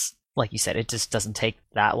because, like you said, it just doesn't take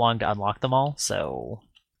that long to unlock them all, so,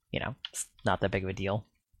 you know, it's not that big of a deal.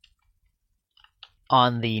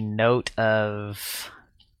 On the note of...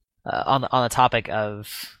 on the topic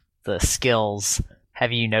of the skills,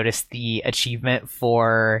 have you noticed the achievement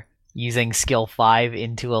for using skill 5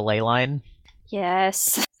 into a ley line?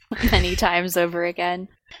 Yes, many times over again.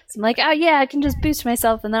 So I'm like, oh yeah, I can just boost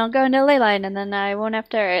myself and then I'll go into a ley line and then I won't have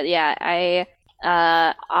to... Yeah, I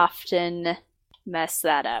often mess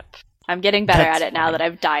that up. I'm getting better at it now that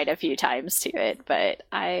I've died a few times to it, but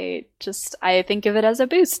I think of it as a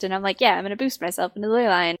boost and I'm like, yeah, I'm going to boost myself into the ley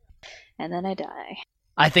line and then I die.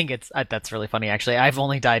 I think that's really funny, actually. I've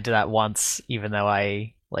only died to that once, even though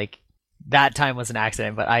that time was an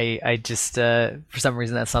accident, but I just, for some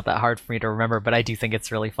reason, that's not that hard for me to remember, but I do think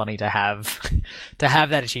it's really funny to have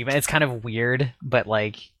that achievement. It's kind of weird, but,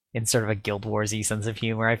 like, in sort of a Guild Wars-y sense of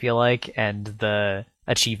humor, I feel like, and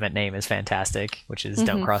achievement name is fantastic, which is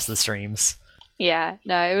Don't Cross the Streams. Yeah,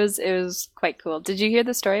 no, it was quite cool. Did you hear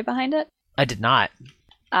the story behind it? I did not.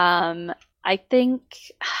 I think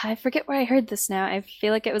I forget where I heard this now. I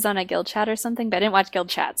feel like it was on a guild chat or something, but I didn't watch guild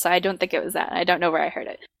chat, so I don't think it was that. I don't know where I heard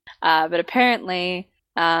it. But apparently,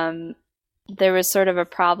 there was sort of a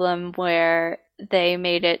problem where they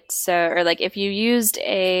made it so, or like if you used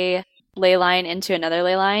a ley line into another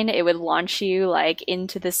ley line, it would launch you like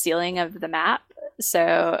into the ceiling of the map.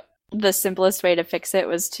 So the simplest way to fix it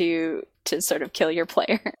was to sort of kill your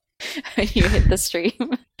player when you hit the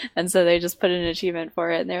stream. And so they just put an achievement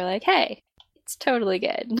for it, and they were like, hey, it's totally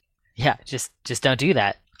good. Yeah, just don't do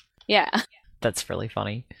that. Yeah. That's really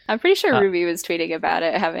funny. I'm pretty sure Ruby was tweeting about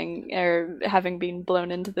it having been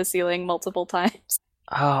blown into the ceiling multiple times.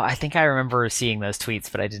 Oh, I think I remember seeing those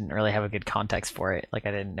tweets, but I didn't really have a good context for it. Like,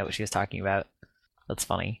 I didn't know what she was talking about. That's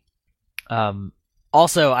funny.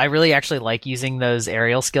 Also, I really actually like using those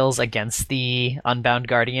aerial skills against the Unbound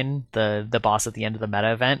Guardian, the boss at the end of the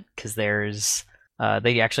meta event, because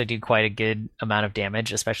they actually do quite a good amount of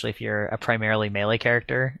damage, especially if you're a primarily melee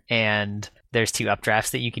character, and there's 2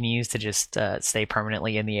 updrafts that you can use to just stay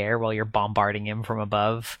permanently in the air while you're bombarding him from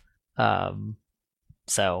above.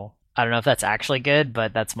 So I don't know if that's actually good,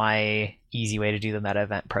 but that's my easy way to do the meta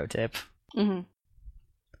event pro tip. Mm-hmm.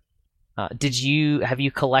 Have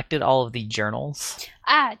you collected all of the journals?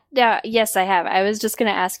 Yes, I have. I was just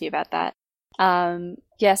going to ask you about that.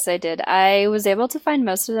 Yes, I did. I was able to find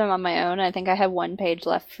most of them on my own. I think I have 1 page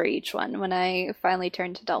left for each one when I finally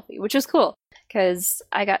turned to Delphi, which was cool because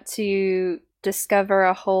I got to discover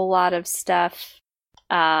a whole lot of stuff,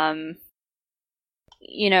 on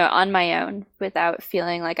my own without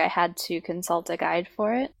feeling like I had to consult a guide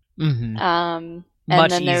for it. Mm-hmm.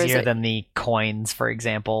 Much easier than the coins, for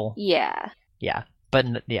example. Yeah. Yeah, but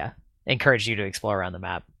yeah, encourage you to explore around the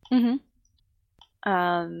map. Mm-hmm.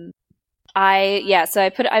 So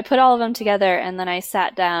I put all of them together, and then I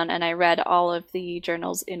sat down and I read all of the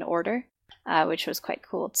journals in order, which was quite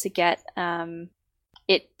cool to get.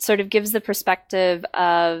 It sort of gives the perspective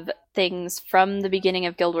of things from the beginning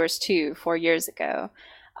of Guild Wars 2, 4 years ago,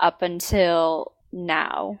 up until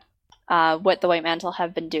now. What the White Mantle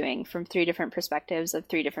have been doing from 3 different perspectives of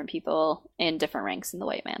 3 different people in different ranks in the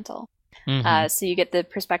White Mantle. Mm-hmm. So you get the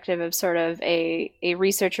perspective of sort of a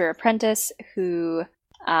researcher apprentice who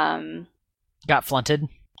got flunted.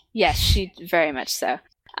 Yes, she very much so.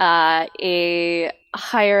 A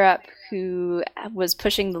higher up who was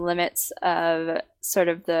pushing the limits of sort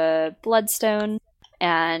of the bloodstone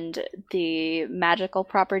and the magical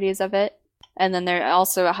properties of it. And then there's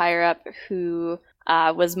also a higher up who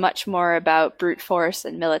was much more about brute force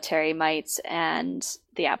and military might and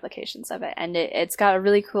the applications of it. And it's got a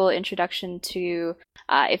really cool introduction to,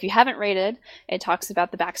 if you haven't raided, it talks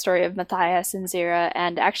about the backstory of Matthias and Zira,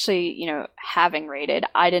 and actually, having raided,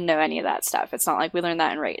 I didn't know any of that stuff. It's not like we learned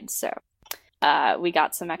that in raids, so we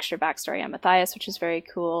got some extra backstory on Matthias, which is very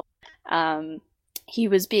cool. He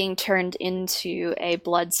was being turned into a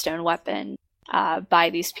bloodstone weapon by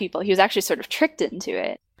these people. He was actually sort of tricked into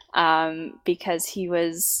it. Because he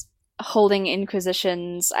was holding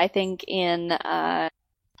inquisitions, I think, in not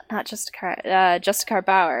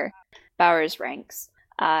Justicar Bauer's ranks,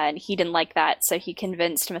 and he didn't like that, so he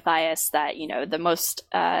convinced Matthias that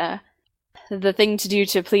the thing to do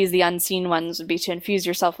to please the unseen ones would be to infuse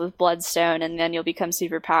yourself with bloodstone, and then you'll become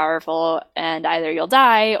super powerful, and either you'll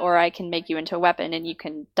die, or I can make you into a weapon, and you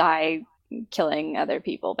can die killing other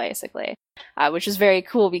people, basically, which is very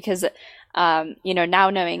cool because. Now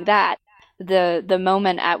knowing that, the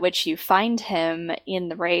moment at which you find him in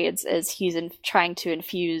the raids is he's trying to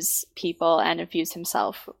infuse people and infuse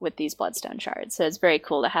himself with these bloodstone shards. So it's very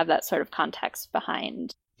cool to have that sort of context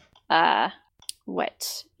behind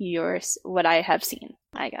what I have seen,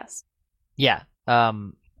 I guess. Yeah.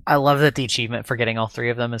 I love that the achievement for getting all 3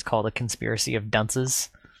 of them is called a conspiracy of dunces.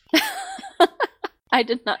 I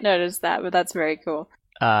did not notice that, but that's very cool.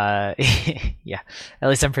 Yeah, at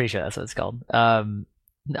least I'm pretty sure that's what it's called.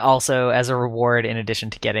 Also, as a reward, in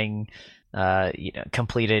addition to getting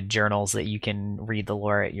completed journals that you can read the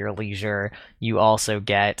lore at your leisure, you also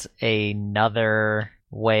get another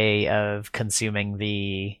way of consuming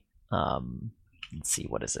the let's see,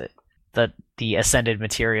 what is it? The ascended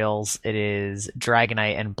materials. It is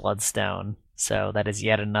Dragonite and Bloodstone. So that is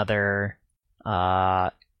yet another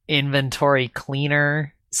inventory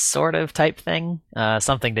cleaner sort of type thing,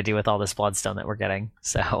 something to do with all this bloodstone that we're getting.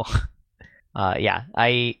 So yeah,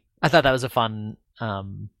 I thought that was a fun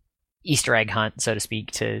Easter egg hunt, so to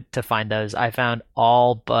speak, to find those. I found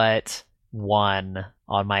all but 1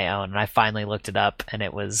 on my own, and I finally looked it up, and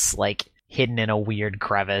it was like hidden in a weird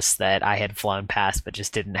crevice that I had flown past, but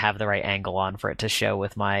just didn't have the right angle on for it to show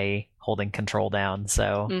with my holding control down.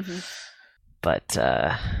 So, but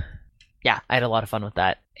yeah, I had a lot of fun with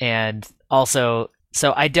that. And also,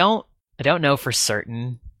 so I don't know for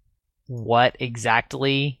certain what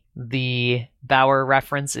exactly the Bower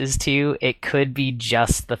reference is to. It could be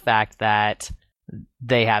just the fact that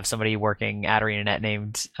they have somebody working at ArenaNet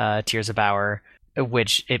named Tears of Bower,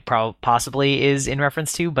 which it possibly is in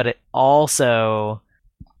reference to, but it also,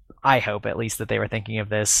 I hope at least that they were thinking of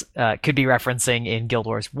this, could be referencing in Guild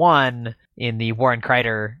Wars 1 in the Warren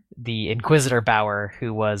Kreider, the Inquisitor Bower,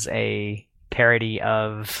 who was a parody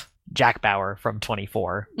of Jack Bauer from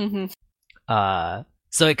 24.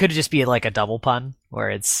 So it could just be like a double pun where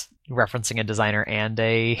it's referencing a designer and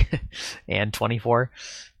and 24.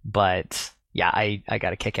 But yeah, I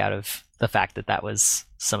got a kick out of the fact that that was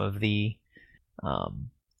some of the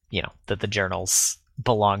that the journals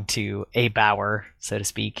belong to a Bower, so to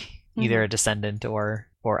speak, either a descendant or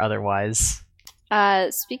otherwise.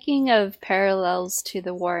 Speaking of parallels to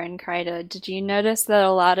the war in Kryta, did you notice that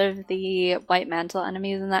a lot of the White Mantle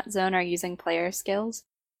enemies in that zone are using player skills?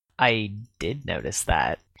 I did notice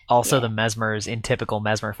that. Also, the Mesmers, in typical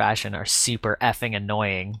Mesmer fashion, are super effing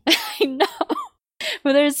annoying. I know.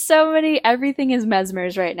 Well, there's so many. Everything is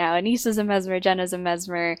Mesmers right now. Anissa's a Mesmer, Jenna's a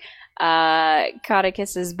Mesmer,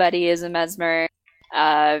 Codicus's buddy is a Mesmer.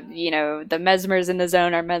 The Mesmers in the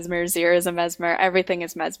zone are Mesmers, Zira's a Mesmer. Everything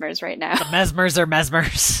is Mesmers right now. The Mesmers are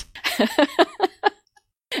Mesmers.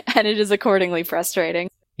 And it is accordingly frustrating.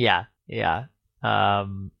 Yeah.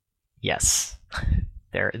 Yes.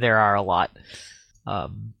 There are a lot.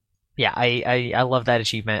 I love that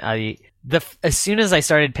achievement. As soon as I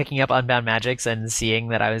started picking up Unbound Magics and seeing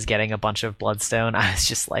that I was getting a bunch of Bloodstone, I was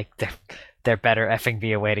just like, there better effing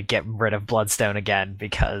be a way to get rid of Bloodstone again,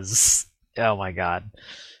 because oh my god.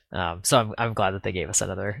 So I'm glad that they gave us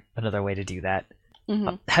another way to do that.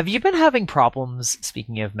 Have you been having problems,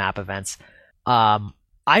 speaking of map events?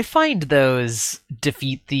 I find those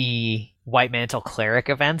defeat the White Mantle Cleric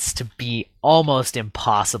events to be almost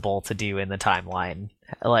impossible to do in the timeline,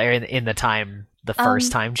 or in the time, the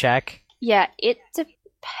first time check. Yeah, it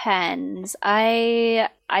depends. I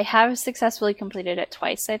have successfully completed it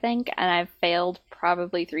twice, I think, and I've failed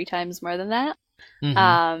probably 3 times more than that.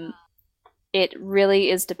 It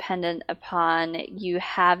really is dependent upon you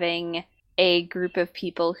having a group of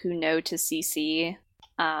people who know to CC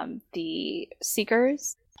the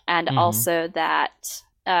Seekers, and also that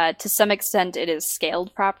to some extent it is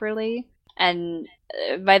scaled properly. And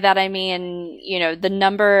by that I mean, the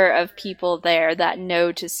number of people there that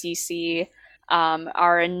know to CC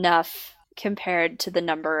are enough compared to the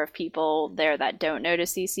number of people there that don't know to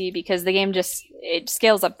CC, because the game it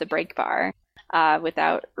scales up the break bar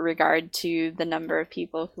without regard to the number of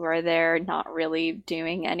people who are there not really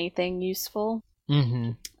doing anything useful.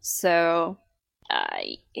 So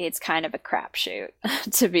it's kind of a crapshoot,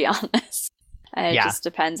 to be honest. It just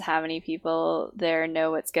depends how many people there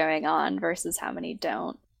know what's going on versus how many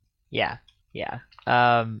don't. Yeah.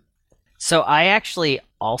 So I actually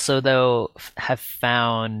also, though, have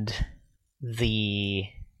found it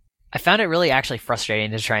really actually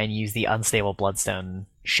frustrating to try and use the unstable Bloodstone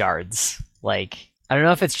shards. Like, I don't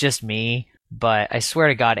know if it's just me, but I swear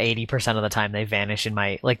to God, 80% of the time they vanish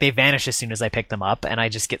they vanish as soon as I pick them up, and I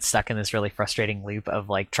just get stuck in this really frustrating loop of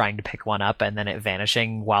like trying to pick one up and then it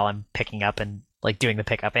vanishing while I'm picking up and like doing the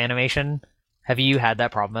pickup animation. Have you had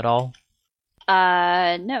that problem at all?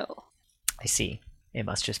 No. I see. It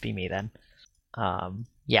must just be me then.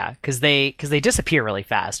 Yeah, because they disappear really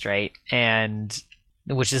fast, right? And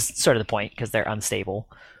which is sort of the point, because they're unstable.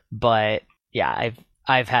 But yeah,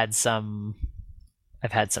 I've had some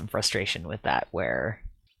frustration with that, where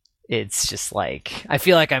it's just like I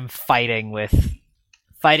feel like I'm fighting with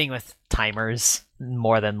timers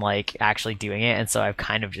more than like actually doing it, and so I've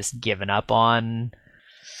kind of just given up on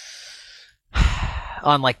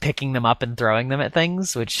like picking them up and throwing them at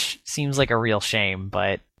things, which seems like a real shame,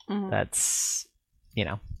 but that's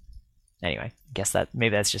anyway, I guess that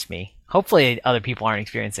maybe that's just me. Hopefully other people aren't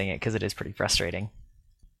experiencing it, because it is pretty frustrating.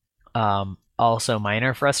 Also,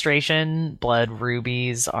 minor frustration, blood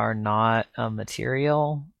rubies are not a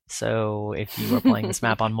material, so if you are playing this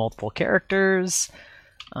map on multiple characters,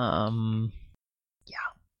 but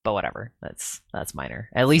whatever, that's minor.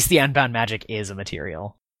 At least the Unbound Magic is a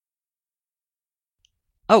material.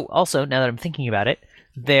 Oh, also, now that I'm thinking about it,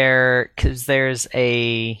 because there's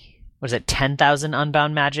a 10,000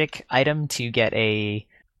 Unbound Magic item to get a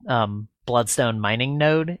Bloodstone mining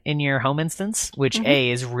node in your home instance, which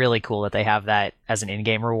A, is really cool that they have that as an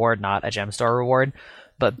in-game reward, not a gem store reward.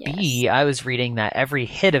 But Yes. B, I was reading that every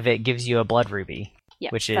hit of it gives you a blood ruby,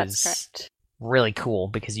 Yep, which that's is correct. really cool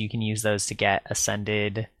because you can use those to get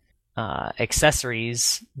ascended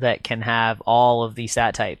accessories that can have all of the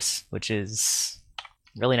stat types, which is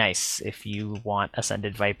really nice if you want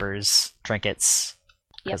ascended vipers trinkets,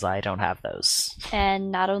 because I don't have those.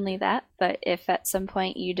 And not only that, but if at some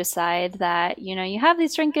point you decide that you have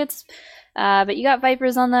these trinkets, but you got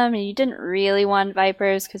vipers on them and you didn't really want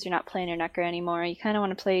vipers because you're not playing your Necker anymore, you kind of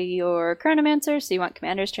want to play your Chronomancer, so you want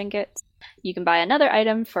commander's trinkets, you can buy another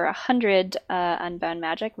item for 100 unbound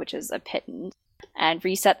magic, which is a pittance, and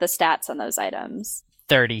reset the stats on those items.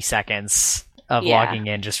 30 seconds of logging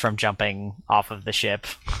in just from jumping off of the ship.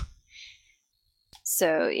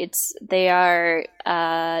 So they are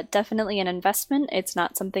definitely an investment. It's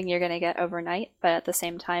not something you're going to get overnight, but at the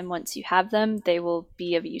same time, once you have them, they will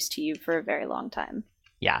be of use to you for a very long time.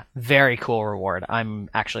 Yeah, very cool reward. I'm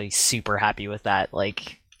actually super happy with that.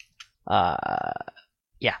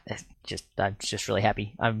 Yeah, I'm just really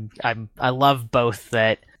happy. I love both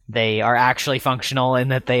that they are actually functional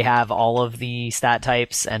and that they have all of the stat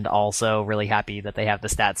types, and also really happy that they have the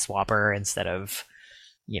stat swapper instead of,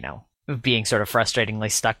 being sort of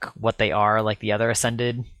frustratingly stuck what they are like the other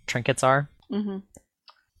ascended trinkets are. Mm-hmm.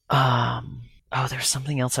 There's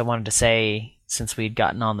something else I wanted to say since we'd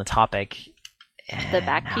gotten on the topic. The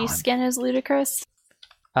back piece skin is ludicrous.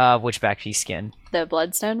 Which back piece skin? The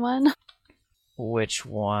Bloodstone one. Which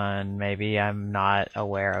one? Maybe I'm not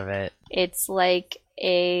aware of it. It's like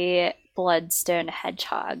a Bloodstone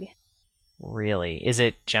hedgehog. Really? Is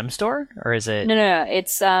it Gem Store or is it? No.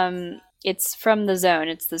 It's from the zone.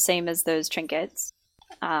 It's the same as those trinkets,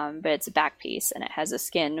 but it's a back piece and it has a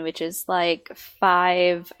skin, which is like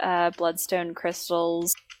 5 Bloodstone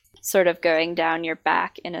crystals, sort of going down your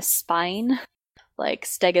back in a spine, like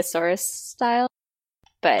Stegosaurus style.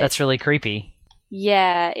 But that's really creepy.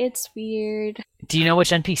 Yeah, it's weird. Do you know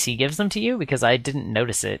which NPC gives them to you? Because I didn't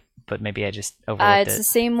notice it, but maybe I just overlooked it. It's the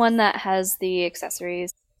same one that has the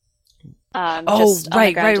accessories. Right,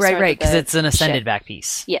 because it's an ascended back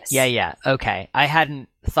piece. Yes. Yeah. Okay. I hadn't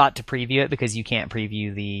thought to preview it because you can't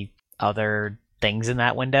preview the other things in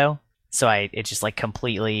that window. So it just like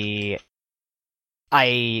completely...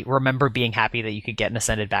 I remember being happy that you could get an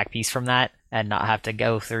ascended back piece from that and not have to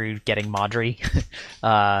go through getting Maudry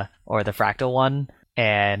or the fractal one,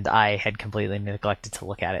 and I had completely neglected to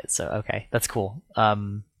look at it. So okay, that's cool.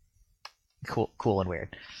 Cool and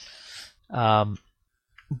weird.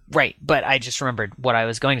 Right, but I just remembered what I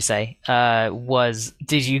was going to say.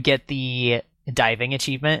 Did you get the diving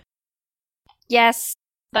achievement? Yes,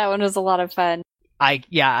 that one was a lot of fun.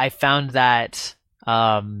 I found that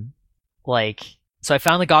So I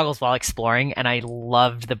found the goggles while exploring, and I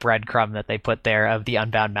loved the breadcrumb that they put there of the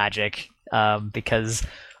unbound magic, because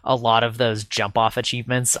a lot of those jump-off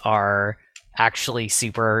achievements are actually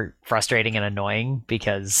super frustrating and annoying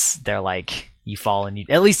because they're like, you fall and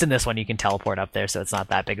at least in this one you can teleport up there, so it's not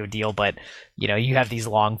that big of a deal, but you have these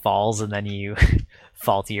long falls and then you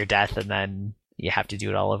fall to your death and then you have to do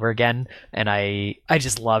it all over again. And I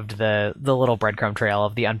just loved the little breadcrumb trail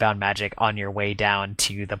of the unbound magic on your way down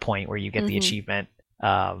to the point where you get the achievement.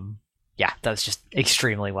 That was just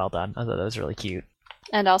extremely well done. I thought that was really cute.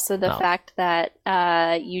 And also the fact that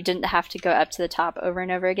you didn't have to go up to the top over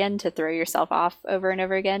and over again to throw yourself off over and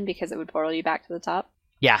over again because it would portal you back to the top.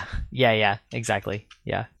 Yeah, exactly.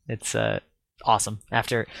 Yeah, it's awesome.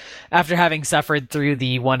 After having suffered through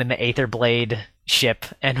the one in the Aether Blade ship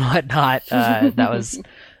and whatnot, that was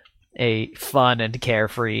a fun and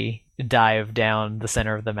carefree dive down the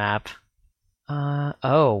center of the map.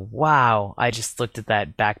 Oh, wow. I just looked at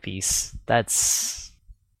that back piece. That's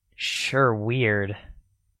sure weird.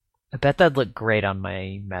 I bet that'd look great on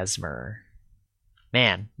my Mesmer.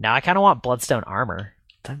 Man, now I kind of want Bloodstone armor.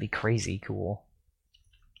 That'd be crazy cool.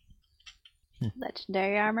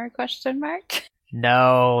 Legendary armor, ?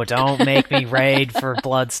 No, don't make me raid for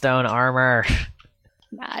Bloodstone armor.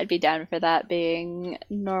 Nah, I'd be down for that being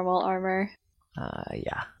normal armor.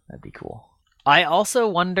 Yeah, that'd be cool. I also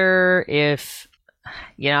wonder if,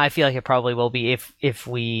 I feel like it probably will be if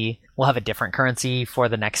we will have a different currency for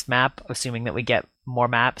the next map, assuming that we get more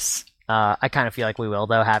maps. I kind of feel like we will,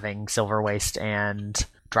 though, having Silver Waste and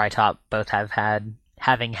Dry Top both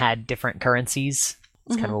having had different currencies.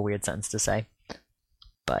 It's kind of a weird sentence to say.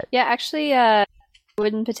 But yeah, actually,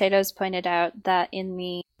 Wooden Potatoes pointed out that in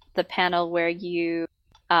the panel where you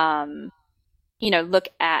look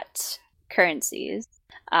at currencies,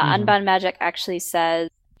 Unbound Magic actually says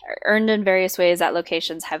earned in various ways at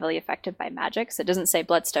locations heavily affected by magic. So it doesn't say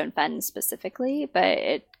Bloodstone Fen specifically, but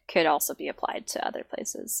it could also be applied to other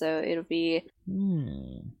places. So it'll be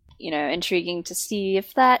intriguing to see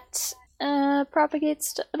if that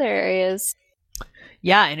propagates to other areas.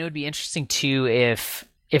 Yeah, and it would be interesting too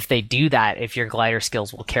if they do that, if your glider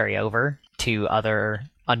skills will carry over to other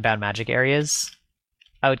Unbound Magic areas.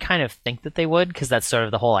 I would kind of think that they would, because that's sort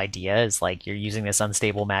of the whole idea, is like you're using this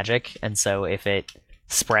unstable magic, and so if it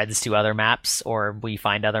spreads to other maps, or we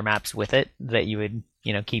find other maps with it, that you would,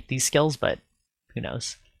 keep these skills, but who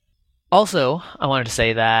knows. Also, I wanted to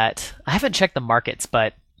say that I haven't checked the markets,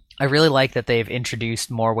 but I really like that they've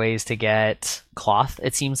introduced more ways to get cloth,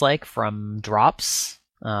 it seems like, from drops,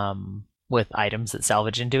 with items that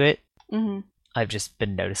salvage into it. Mm-hmm. I've just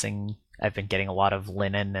been noticing I've been getting a lot of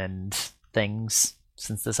linen and things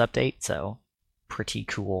since this update, so pretty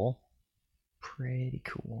cool. Pretty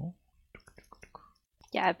cool.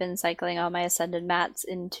 Yeah, I've been cycling all my Ascended mats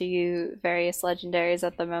into various legendaries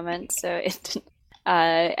at the moment, so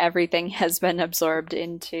everything has been absorbed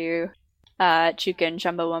into Chuka and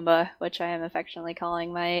Chumbawamba, which I am affectionately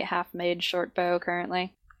calling my half-made short bow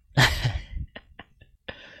currently.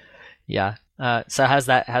 Yeah. So how's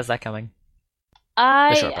that coming?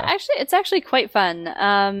 It's actually quite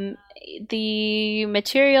fun. The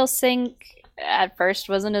material sync at first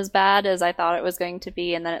wasn't as bad as I thought it was going to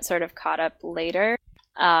be, and then it sort of caught up later.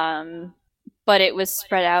 But it was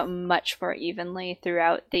spread out much more evenly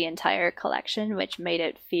throughout the entire collection, which made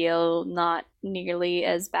it feel not nearly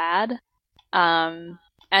as bad. And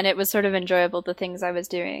it was sort of enjoyable, the things I was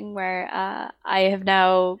doing, where I have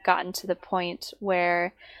now gotten to the point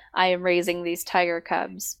where I am raising these tiger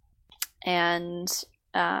cubs, and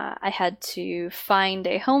I had to find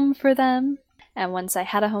a home for them. And once I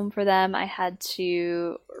had a home for them, I had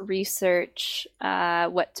to research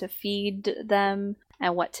what to feed them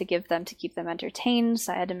and what to give them to keep them entertained.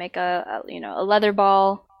 So I had to make a leather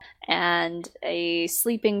ball and a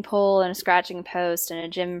sleeping pole and a scratching post and a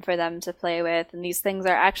gym for them to play with. And these things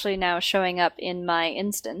are actually now showing up in my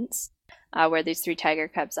instance where these 3 tiger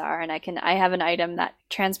cubs are. And I have an item that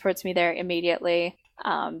transports me there immediately.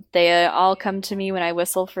 They all come to me when I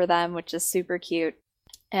whistle for them, which is super cute.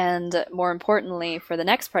 And more importantly, for the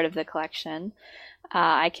next part of the collection,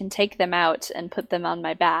 I can take them out and put them on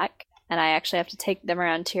my back. And I actually have to take them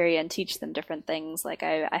around Tyria and teach them different things. Like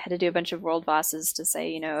I had to do a bunch of world bosses to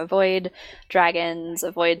say, avoid dragons,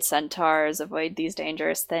 avoid centaurs, avoid these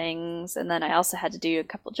dangerous things. And then I also had to do a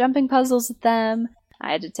couple jumping puzzles with them.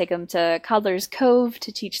 I had to take them to Coddler's Cove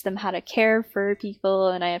to teach them how to care for people.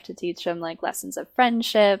 And I have to teach them like lessons of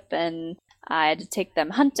friendship. And I had to take them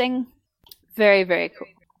hunting. Very, very cool.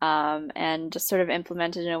 And just sort of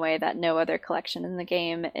implemented in a way that no other collection in the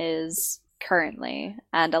game is currently,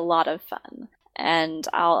 and a lot of fun. And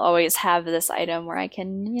I'll always have this item where I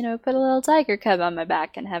can, put a little tiger cub on my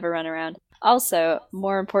back and have a run around. Also,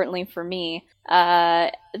 more importantly for me,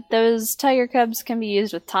 those tiger cubs can be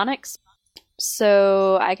used with tonics.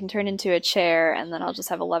 So I can turn into a chair and then I'll just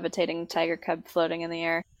have a levitating tiger cub floating in the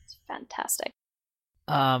air. It's fantastic.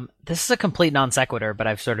 This is a complete non sequitur, but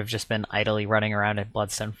I've sort of just been idly running around at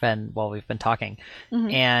Bloodstone Fen while we've been talking. Mm-hmm.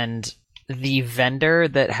 And the vendor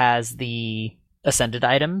that has the Ascended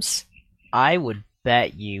items, I would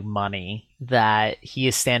bet you money that he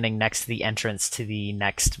is standing next to the entrance to the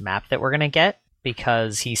next map that we're going to get,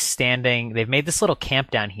 because they've made this little camp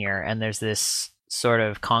down here, and there's this sort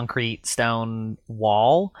of concrete stone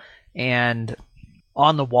wall, and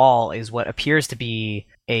on the wall is what appears to be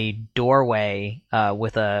a doorway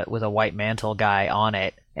with a white mantle guy on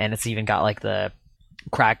it, and it's even got like the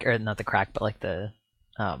crack, or not the crack, but like the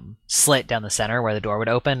slit down the center where the door would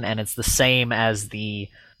open, and it's the same as the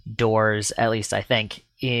doors, at least I think,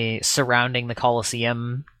 surrounding the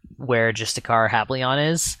Colosseum where Justicar Hablion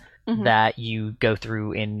is, mm-hmm. that you go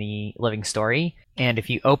through in the Living Story. And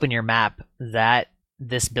if you open your map,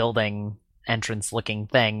 this building entrance looking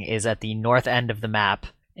thing is at the north end of the map,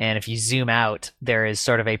 and if you zoom out, there is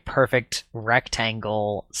sort of a perfect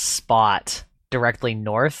rectangle spot directly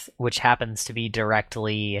north, which happens to be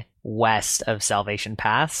directly west of Salvation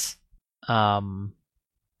Pass,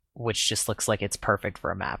 which just looks like it's perfect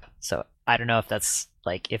for a map. So I don't know if that's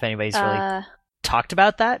like, if anybody's really talked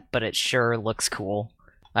about that, but it sure looks cool.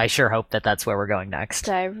 I sure hope that that's where we're going next.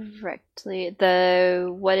 What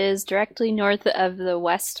is directly north of the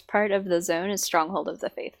west part of the zone is Stronghold of the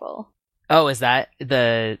Faithful. Oh, is that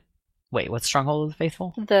what's Stronghold of the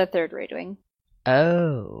Faithful? The third raid wing.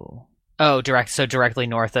 Oh, directly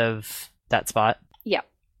north of that spot? Yeah.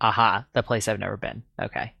 Aha, the place I've never been.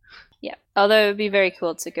 Okay. Yeah, although it would be very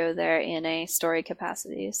cool to go there in a story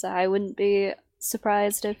capacity, so I wouldn't be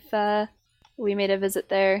surprised if we made a visit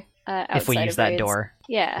there if we use that door.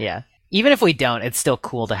 Yeah. Yeah. Even if we don't, it's still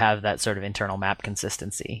cool to have that sort of internal map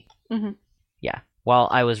consistency. Mm-hmm. Yeah. Well,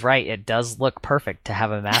 I was right. It does look perfect to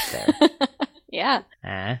have a map there. Yeah.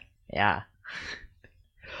 Yeah.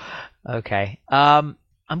 Okay. I'm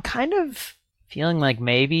kind of feeling like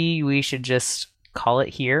maybe we should just call it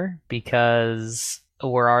here because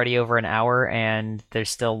we're already over an hour and there's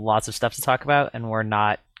still lots of stuff to talk about, and we're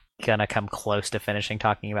not gonna come close to finishing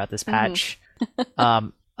talking about this patch.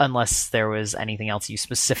 Unless there was anything else you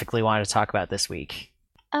specifically wanted to talk about this week.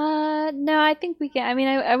 No, I think we can. I mean,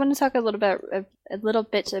 I want to talk a little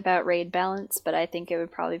bit about raid balance, but I think it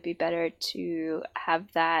would probably be better to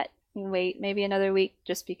have that wait maybe another week,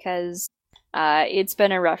 just because it's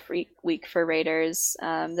been a rough week for raiders.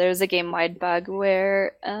 There was a game-wide bug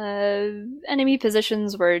where enemy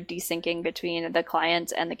positions were desyncing between the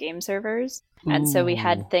client and the game servers, and so we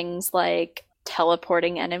had things like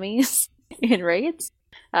teleporting enemies in raids.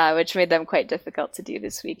 Which made them quite difficult to do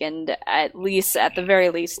this weekend, at the very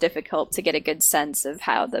least, difficult to get a good sense of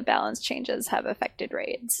how the balance changes have affected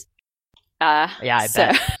raids. I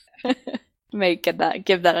bet. Might give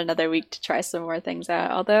that another week to try some more things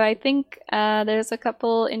out. Although I think there's a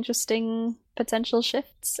couple interesting potential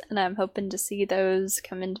shifts, and I'm hoping to see those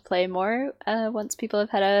come into play more once people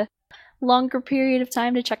have had a longer period of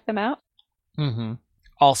time to check them out. Mm-hmm.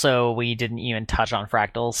 Also, we didn't even touch on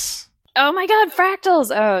fractals. Oh my god,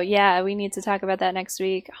 fractals! Oh yeah, we need to talk about that next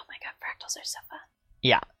week. Oh my god, fractals are so fun.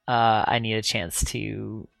 Yeah, I need a chance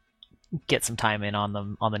to get some time in on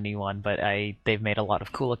them on the new one, but they've made a lot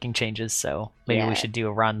of cool looking changes, so maybe we should do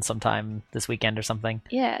a run sometime this weekend or something.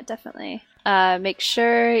 Yeah, definitely. Make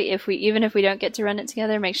sure even if we don't get to run it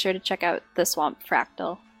together, make sure to check out the Swamp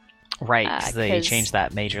Fractal. Right, because they changed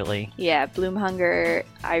that majorly. Yeah, Bloom Hunger.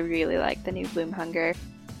 I really like the new Bloom Hunger.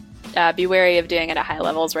 Be wary of doing it at high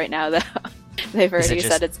levels right now, though. They've already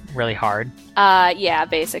said it's really hard. Yeah,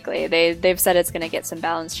 basically they've said it's going to get some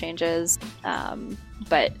balance changes.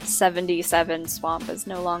 But 77 Swamp is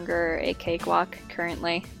no longer a cakewalk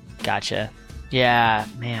currently. Gotcha. Yeah,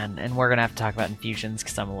 man, and we're gonna have to talk about infusions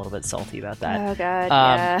because I'm a little bit salty about that. Oh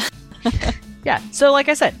god, yeah. Yeah. So, like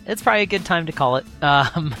I said, it's probably a good time to call it.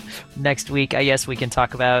 Next week, I guess we can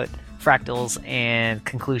talk about fractals and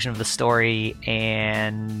conclusion of the story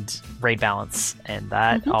and raid balance, and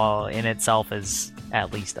that all in itself is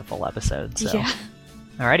at least a full episode. So, yeah.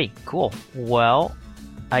 Alrighty, cool. Well,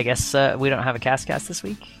 I guess we don't have a cast this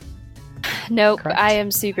week. Nope, Correct? I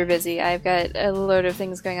am super busy. I've got a load of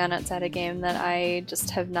things going on outside of game that I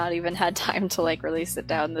just have not even had time to really sit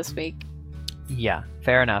down this week. Yeah,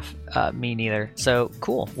 fair enough. Me neither. So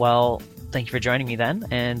cool. Well, thank you for joining me then,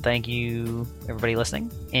 and thank you everybody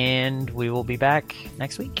listening, and we will be back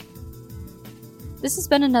next week. This has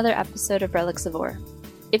been another episode of Relics of Ore.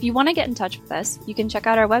 If you want to get in touch with us, you can check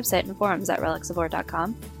out our website and forums at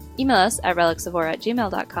relicsofore.com, email us at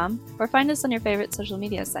relicsofore@gmail.com, or find us on your favorite social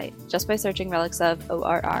media site just by searching Relics of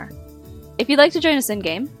ORR. If you'd like to join us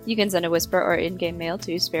in-game, you can send a whisper or in-game mail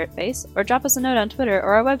to Spiritface, or drop us a note on Twitter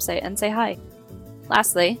or our website and say hi.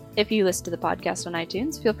 Lastly, if you listen to the podcast on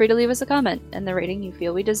iTunes, feel free to leave us a comment and the rating you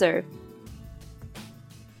feel we deserve.